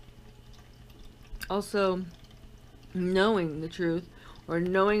 And also knowing the truth, or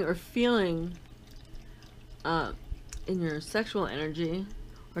knowing or feeling in your sexual energy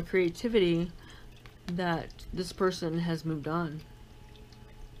or creativity that this person has moved on.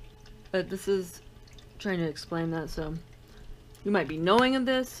 But this is trying to explain that, so you might be knowing of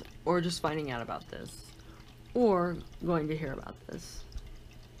this, or just finding out about this, or going to hear about this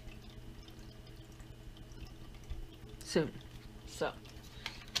soon. So,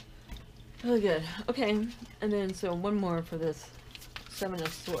 really good. Okay, and then so one more for this Seven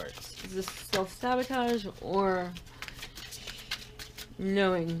of Swords. Is this self-sabotage or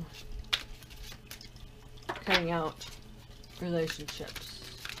knowing, cutting out relationships?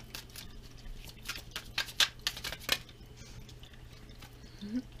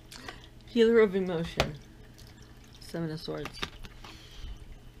 Healer of emotion. Seven of Swords.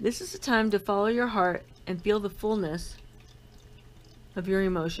 This is the time to follow your heart and feel the fullness of your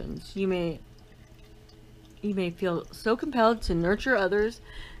emotions. You may feel so compelled to nurture others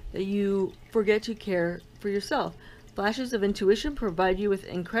that you forget to care for yourself. Flashes of intuition provide you with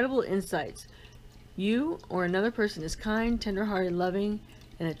incredible insights. You or another person is kind, tender-hearted, loving,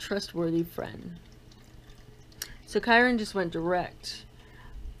 and a trustworthy friend. So Chiron just went direct,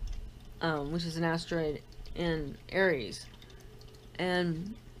 which is an asteroid in Aries.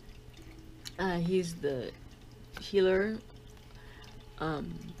 And he's the healer,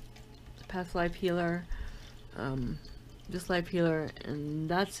 past life healer, this life healer, and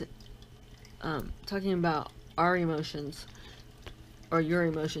that's talking about our emotions, or your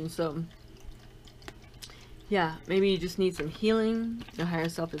emotions. So yeah, maybe you just need some healing. The higher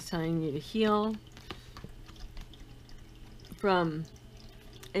self is telling you to heal from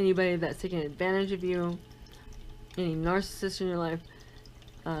anybody that's taking advantage of you, any narcissist in your life.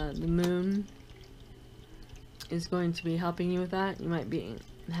 The moon is going to be helping you with that. You might be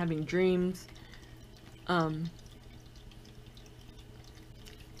having dreams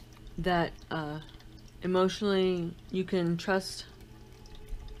that emotionally you can trust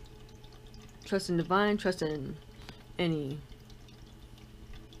in divine, trust in any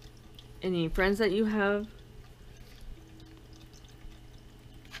friends that you have,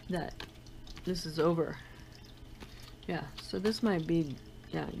 that this is over. Yeah, so this might be,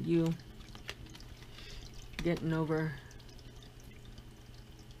 yeah, you getting over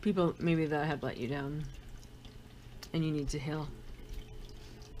people maybe that have let you down, and you need to heal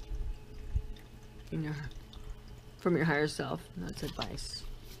from your higher self. That's advice.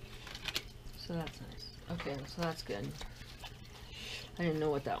 So that's nice. Okay, so that's good. I didn't know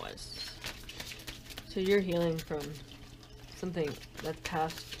what that was. So you're healing from something that's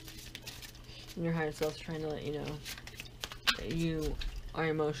past, and your higher self's trying to let you know that you are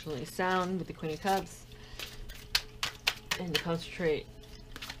emotionally sound with the Queen of Cups, and to concentrate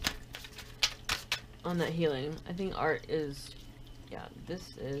on that healing. I think art is, yeah,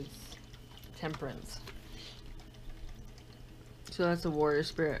 this is Temperance. So that's a warrior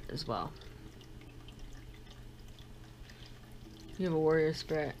spirit as well. You have a warrior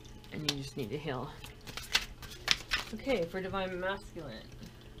spirit and you just need to heal. Okay, for divine masculine,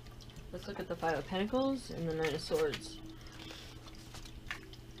 let's look at the Five of Pentacles and the Nine of Swords.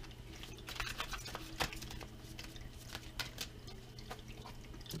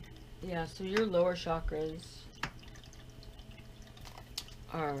 Yeah, so your lower chakras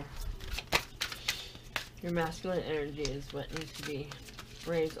are, your masculine energy is what needs to be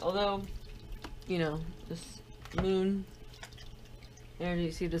raised. Although, you know, this moon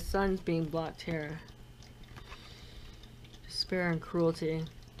energy, see the sun's being blocked here. Despair and cruelty.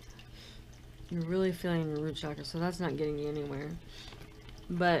 You're really feeling your root chakra, so that's not getting you anywhere.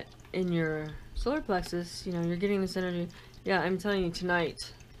 But in your solar plexus, you know, you're getting this energy. Yeah, I'm telling you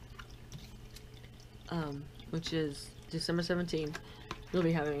tonight, which is December 17th, you'll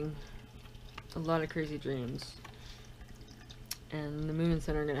be having a lot of crazy dreams, and the moon and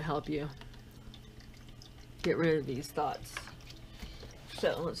sun are going to help you get rid of these thoughts.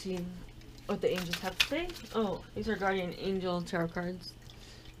 So let's see what the angels have to say. Oh, these are guardian angel tarot cards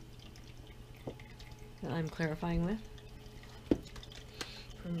that I'm clarifying with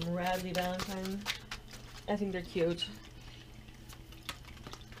from Radley Valentine. I think they're cute.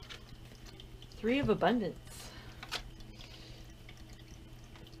 Three of Abundance.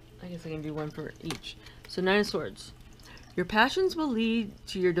 I guess I can do one for each. So 9 of Swords. Your passions will lead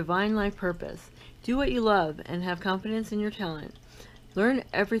to your divine life purpose. Do what you love and have confidence in your talent. Learn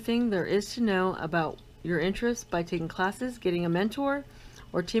everything there is to know about your interests by taking classes, getting a mentor,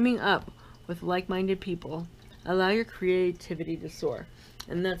 or teaming up with like-minded people. Allow your creativity to soar.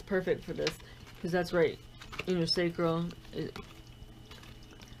 And that's perfect for this, because that's right in your sacral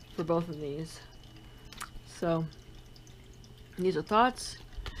for both of these. So these are thoughts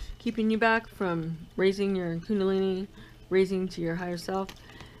keeping you back from raising your kundalini, raising to your higher self.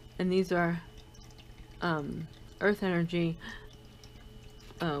 And these are earth energy,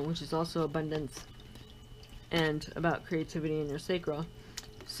 which is also abundance, and about creativity in your sacral.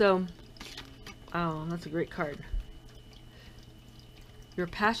 So, oh, that's a great card. Your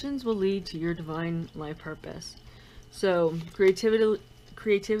passions will lead to your divine life purpose. So, creativity,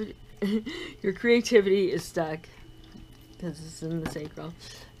 your creativity is stuck because it's in the sacral.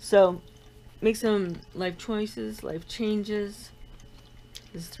 So, make some life choices, life changes.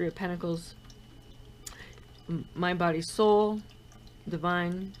 This is 3 of Pentacles. Mind, body, soul,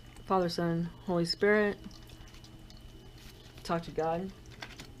 divine, Father, Son, Holy Spirit. Talk to God,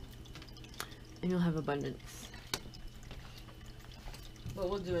 and you'll have abundance. But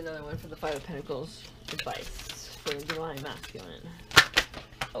we'll do another one for the 5 of Pentacles. Advice for the divine masculine.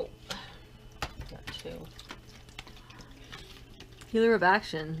 Oh, got 2. Healer of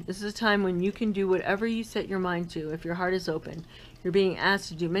action. This is a time when you can do whatever you set your mind to if your heart is open. You're being asked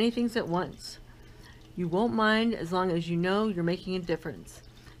to do many things at once. You won't mind as long as you know you're making a difference.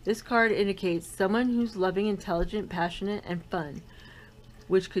 This card indicates someone who's loving, intelligent, passionate, and fun,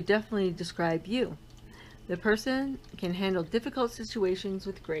 which could definitely describe you. The person can handle difficult situations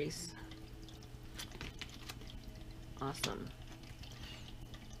with grace. Awesome.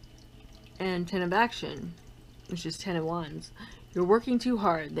 And 10 of action, which is 10 of wands. You're working too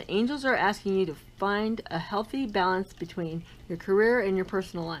hard. The angels are asking you to find a healthy balance between your career and your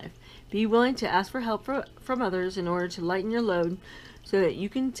personal life. Be willing to ask for help from others in order to lighten your load so that you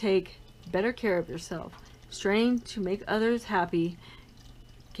can take better care of yourself. Straining to make others happy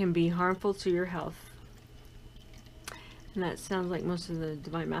can be harmful to your health. And that sounds like most of the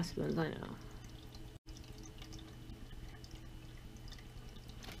divine masculines I know.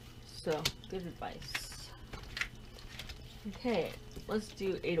 So, good advice. Okay, let's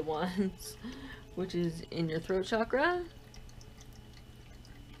do 8 of Wands, which is in your throat chakra.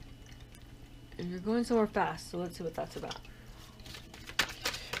 And you're going somewhere fast, so let's see what that's about.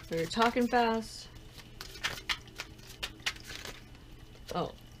 So you're talking fast.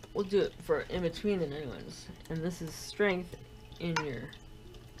 Oh, we'll do it for in between the new ones. And this is strength in your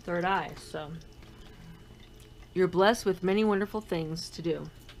third eye. So you're blessed with many wonderful things to do.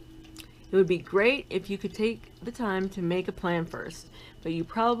 It would be great if you could take the time to make a plan first, but you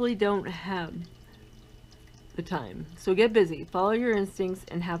probably don't have the time. So get busy, follow your instincts,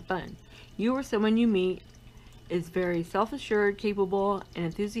 and have fun. You or someone you meet is very self-assured, capable, and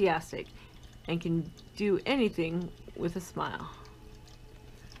enthusiastic, and can do anything with a smile.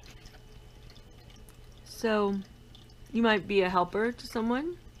 So you might be a helper to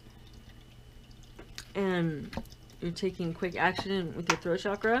someone, and you're taking quick action with your throat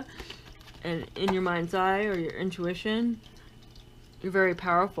chakra, and in your mind's eye or your intuition, you're very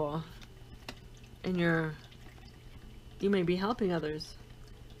powerful, and you may be helping others,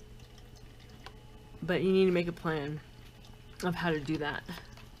 but you need to make a plan of how to do that,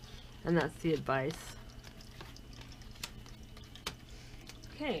 and that's the advice.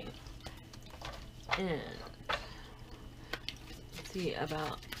 Okay, and let's see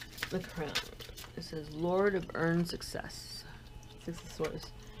about the crown. It says Lord of Earned Success. 6 of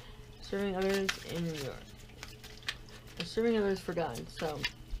Swords. Serving others in New York. Or serving others for God. So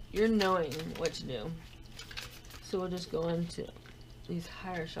you're knowing what to do. So we'll just go into these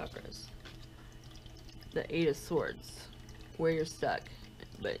higher chakras. The 8 of Swords. Where you're stuck.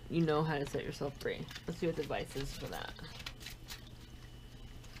 But you know how to set yourself free. Let's see what the advice is for that.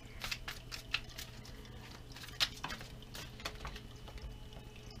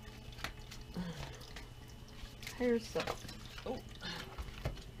 Higher self. Oh.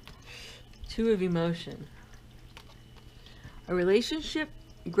 2 of Emotion. A relationship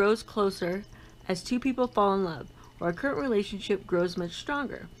grows closer as 2 people fall in love, or a current relationship grows much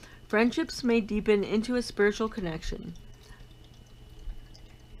stronger. Friendships may deepen into a spiritual connection.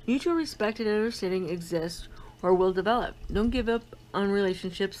 Mutual respect and understanding exist or will develop. Don't give up on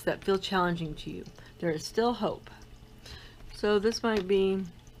relationships that feel challenging to you. There is still hope. So this might be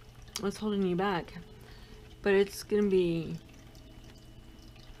what's holding you back, but it's gonna be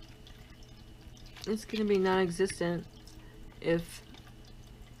non-existent if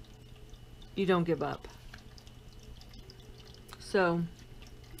you don't give up. So,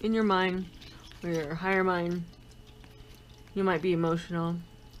 in your mind, or your higher mind, you might be emotional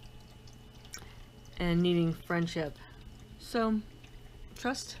and needing friendship. So,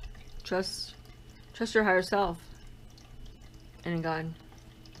 trust your higher self and in God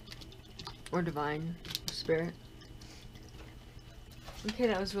or divine spirit. Okay,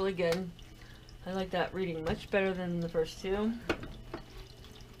 that was really good. I like that reading much better than the first two.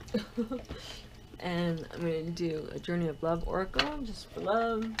 And I'm going to do a Journey of Love Oracle, just for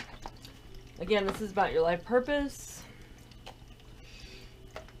love. Again, this is about your life purpose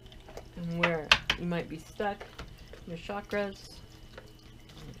and where you might be stuck, your chakras.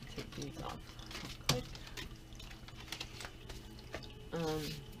 I'm going to take these off real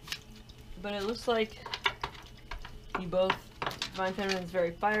quick. But it looks like you both, Divine Feminine is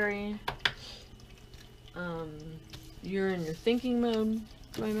very fiery. You're in your thinking mode,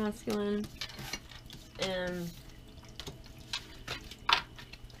 Divine Masculine. And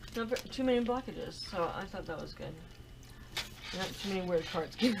not too many blockages, so I thought that was good. Not too many weird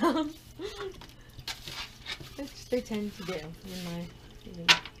cards came out. Which they tend to do in my reading.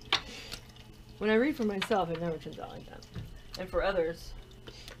 When I read for myself, it never turns out like that. And for others,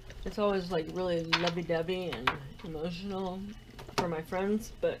 it's always like really lovey-dovey and emotional for my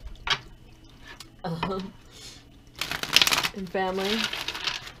friends, but in family.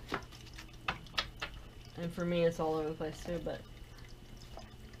 And for me, it's all over the place too, but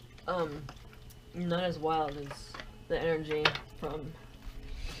not as wild as the energy from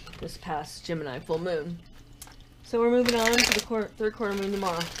this past Gemini full moon. So we're moving on to the third quarter moon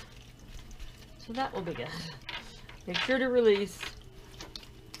tomorrow. So that will be good. Make sure to release.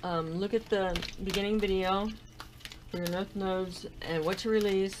 Look at the beginning video for your North Nodes and what to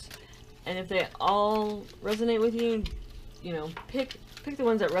release. And if they all resonate with you, you know, pick the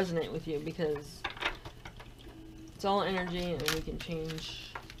ones that resonate with you, because it's all energy and we can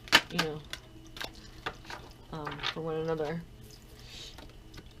change, you know, for one another.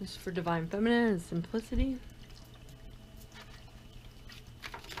 This is for Divine Feminine and Simplicity.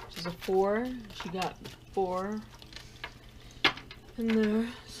 She's a 4. She got 4 in there.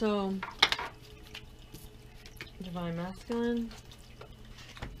 So, Divine Masculine.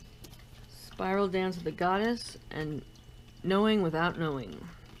 Spiral Dance with the Goddess and Knowing Without Knowing.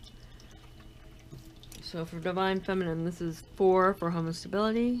 So for Divine Feminine, this is 4 for home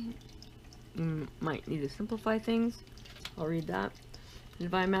stability. You might need to simplify things. I'll read that.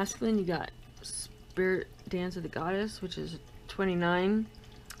 Divine Masculine, you got Spirit Dance of the Goddess, which is 29,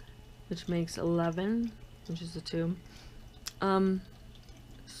 which makes 11, which is a 2.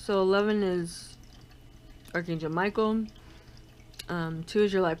 So 11 is Archangel Michael. 2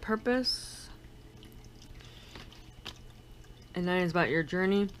 is your life purpose. And 9 is about your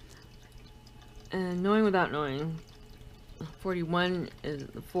journey. And Knowing Without Knowing. 41 is,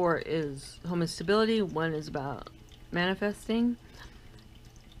 4 is home stability. 1 is about manifesting.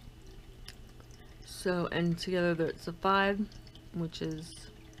 So, and together it's a 5, which is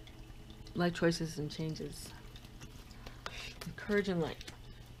life choices and changes. Courage and light.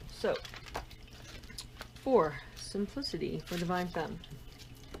 So, 4, simplicity for Divine Femme.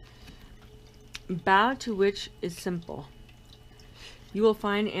 Bow to which is simple. You will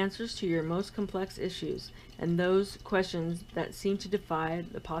find answers to your most complex issues and those questions that seem to defy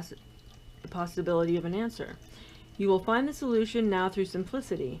the possibility of an answer. You will find the solution now through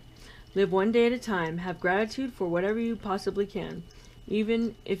simplicity. Live one day at a time. Have gratitude for whatever you possibly can,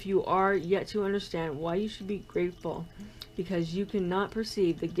 even if you are yet to understand why you should be grateful, because you cannot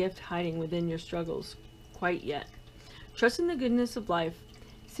perceive the gift hiding within your struggles quite yet. Trust in the goodness of life,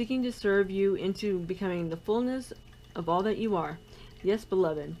 seeking to serve you into becoming the fullness of all that you are. Yes,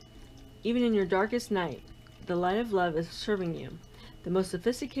 beloved, even in your darkest night, the light of love is serving you. The most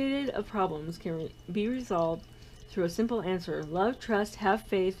sophisticated of problems can be resolved through a simple answer. Love, trust, have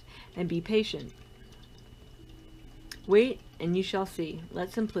faith, and be patient. Wait, and you shall see.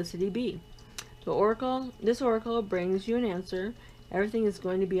 Let simplicity be. This oracle brings you an answer. Everything is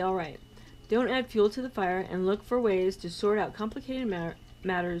going to be all right. Don't add fuel to the fire and look for ways to sort out complicated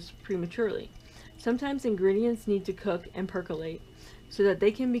matters prematurely. Sometimes ingredients need to cook and percolate so that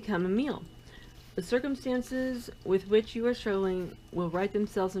they can become a meal. The circumstances with which you are struggling will right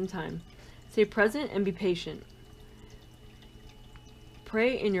themselves in time. Stay present and be patient.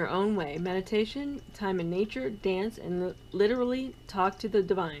 Pray in your own way. Meditation, time in nature, dance, and literally talk to the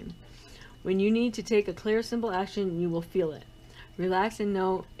divine. When you need to take a clear, simple action, you will feel it. Relax and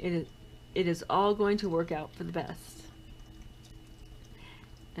know it is all going to work out for the best.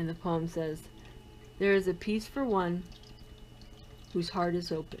 And the poem says, there is a peace for one whose heart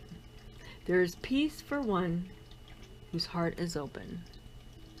is open. There is peace for one whose heart is open.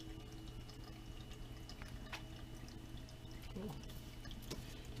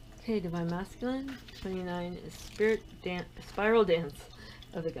 Okay, Divine Masculine. 29 is Spiral Dance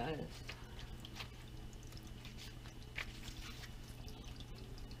of the Goddess.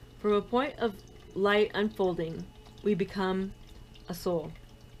 From a point of light unfolding, we become a soul.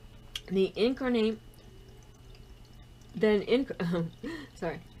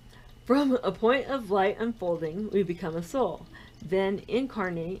 From a point of light unfolding, we become a soul, then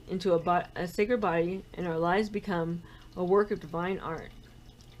incarnate into a sacred body, and our lives become a work of divine art.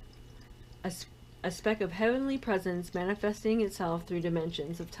 A speck of heavenly presence manifesting itself through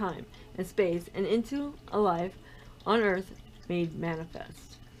dimensions of time and space and into a life on earth made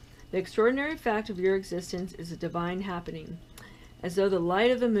manifest. The extraordinary fact of your existence is a divine happening, as though the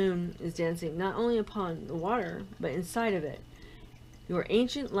light of the moon is dancing not only upon the water, but inside of it. Your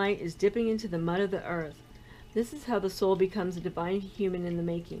ancient light is dipping into the mud of the earth. This is how the soul becomes a divine human in the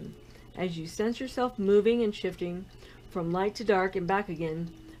making. As you sense yourself moving and shifting from light to dark and back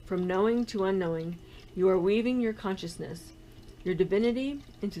again, from knowing to unknowing, you are weaving your consciousness, your divinity,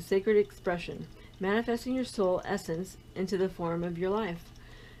 into sacred expression, manifesting your soul essence into the form of your life,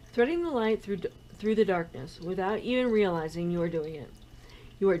 threading the light through the darkness without even realizing you are doing it.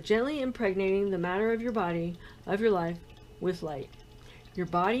 You are gently impregnating the matter of your body, of your life, with light. Your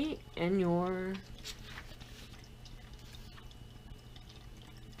body and your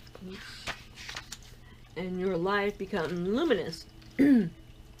life become luminous,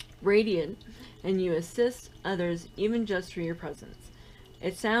 radiant, and you assist others even just through your presence.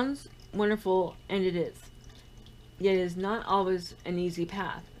 It sounds wonderful, and it is. Yet it is not always an easy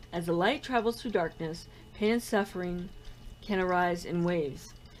path. As the light travels through darkness, pain and suffering can arise in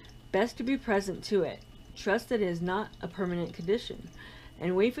waves. Best to be present to it. Trust that it is not a permanent condition,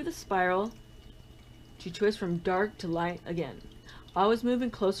 and wait for the spiral to twist from dark to light again, always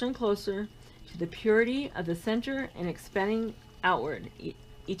moving closer and closer to the purity of the center and expanding outward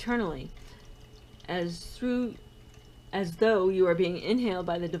eternally, as though you are being inhaled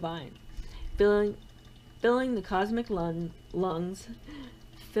by the divine, filling the cosmic lungs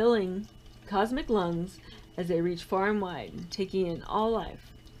as they reach far and wide, taking in all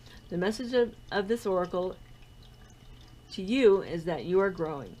life. The message of this oracle to you is that you are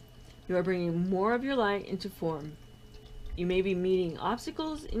growing. You are bringing more of your light into form. You may be meeting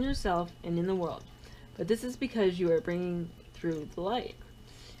obstacles in yourself and in the world, but this is because you are bringing through the light.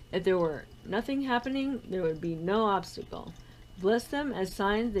 If there were nothing happening, there would be no obstacle. Bless them as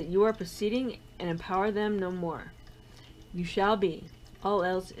signs that you are proceeding and empower them no more. You shall be. All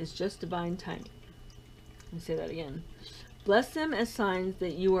else is just divine timing. Let me say that again. Bless them as signs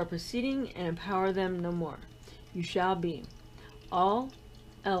that you are proceeding and empower them no more. You shall be. All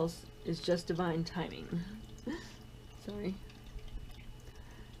else is just divine timing. Sorry.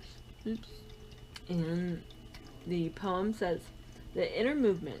 Oops. And the poem says, the inner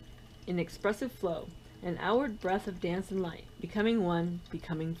movement, in expressive flow, an outward breath of dance and light, becoming one,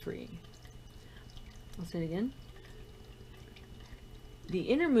 becoming free. I'll say it again. The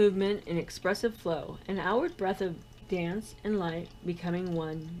inner movement in expressive flow, an outward breath of dance and light, becoming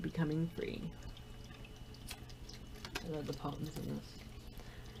one, becoming free. I love the poems in this.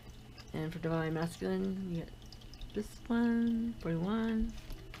 And for Divine Masculine, you get this one, 41.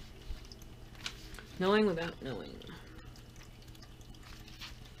 Knowing without knowing.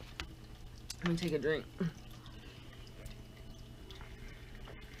 Let me take a drink.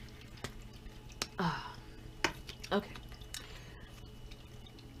 Okay.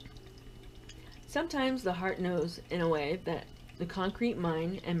 Sometimes the heart knows in a way that the concrete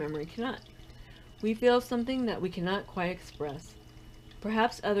mind and memory cannot. We feel something that we cannot quite express.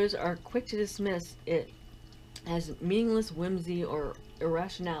 Perhaps others are quick to dismiss it as meaningless whimsy or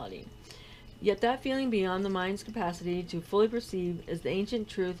irrationality. Yet that feeling beyond the mind's capacity to fully perceive is the ancient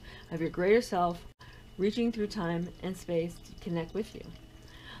truth of your greater self reaching through time and space to connect with you.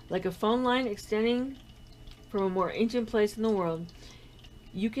 Like a phone line extending from a more ancient place in the world,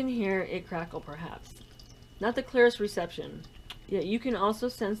 you can hear it crackle perhaps. Not the clearest reception, yet you can also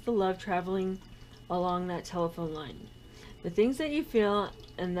sense the love traveling along that telephone line. The things that you feel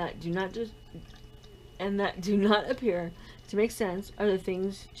and that do not appear to make sense are the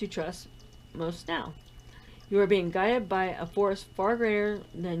things to trust most now. You are being guided by a force far greater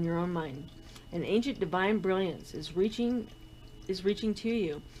than your own mind. An ancient divine brilliance is reaching to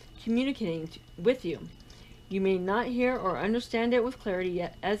you, communicating with you. You may not hear or understand it with clarity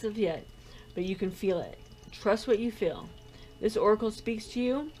yet, as of yet, but you can feel it. Trust what you feel. This oracle speaks to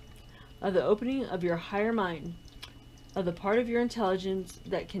you of the opening of your higher mind, of the part of your intelligence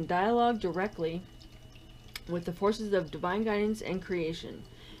that can dialogue directly with the forces of divine guidance and creation.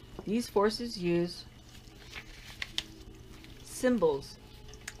 These forces use symbols,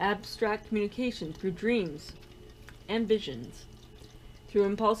 abstract communication through dreams and visions, through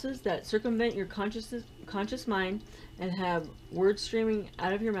impulses that circumvent your conscious mind and have words streaming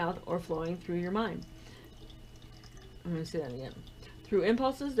out of your mouth or flowing through your mind. I'm going to say that again. Through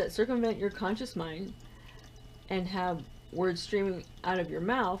impulses that circumvent your conscious mind and have words streaming out of your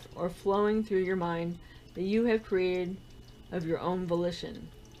mouth or flowing through your mind that you have created of your own volition.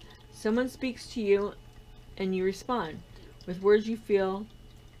 Someone speaks to you and you respond with words you feel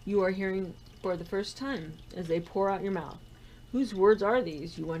you are hearing for the first time as they pour out your mouth. Whose words are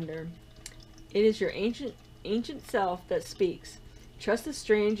these, you wonder? It is your ancient self that speaks. Trust the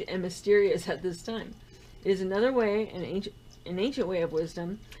strange and mysterious at this time. It is another way, an ancient way of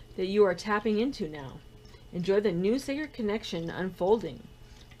wisdom that you are tapping into now. Enjoy the new sacred connection unfolding.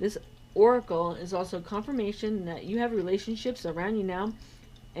 This oracle is also confirmation that you have relationships around you now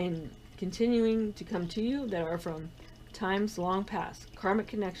and continuing to come to you that are from times long past, karmic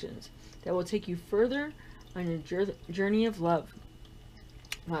connections that will take you further on your journey of love.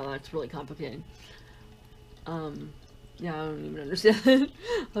 Wow, that's really complicated. Yeah, I don't even understand.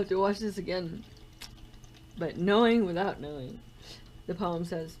 I'll have to watch this again. But knowing without knowing. The poem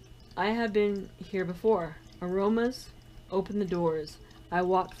says, I have been here before. Aromas open the doors. I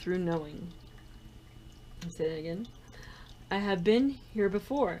walk through knowing. I'll say that again. I have been here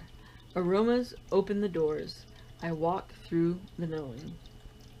before. Aromas open the doors. I walk through the knowing.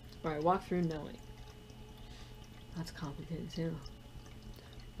 Or I walk through knowing. That's complicated too.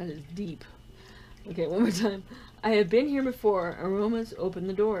 That is deep. Okay, one more time. I have been here before. Aromas open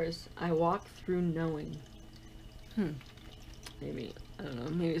the doors. I walk through knowing. Maybe, I don't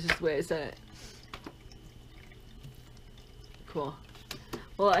know, maybe it's just the way I said it. Cool.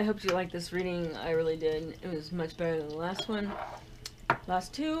 Well, I hope you liked this reading. I really did. It was much better than the last one.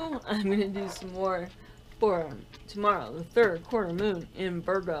 Last two, I'm going to do some more for tomorrow, the third quarter moon in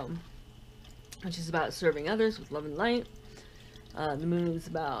Virgo, which is about serving others with love and light. The moon is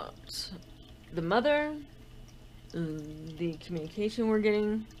about the mother, the communication we're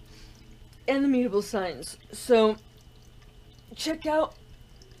getting, and the mutable signs. So check out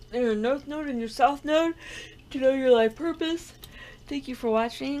your north node and your south node to know your life purpose. Thank you for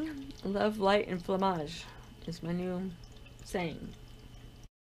watching. Love, light, and flamage is my new saying.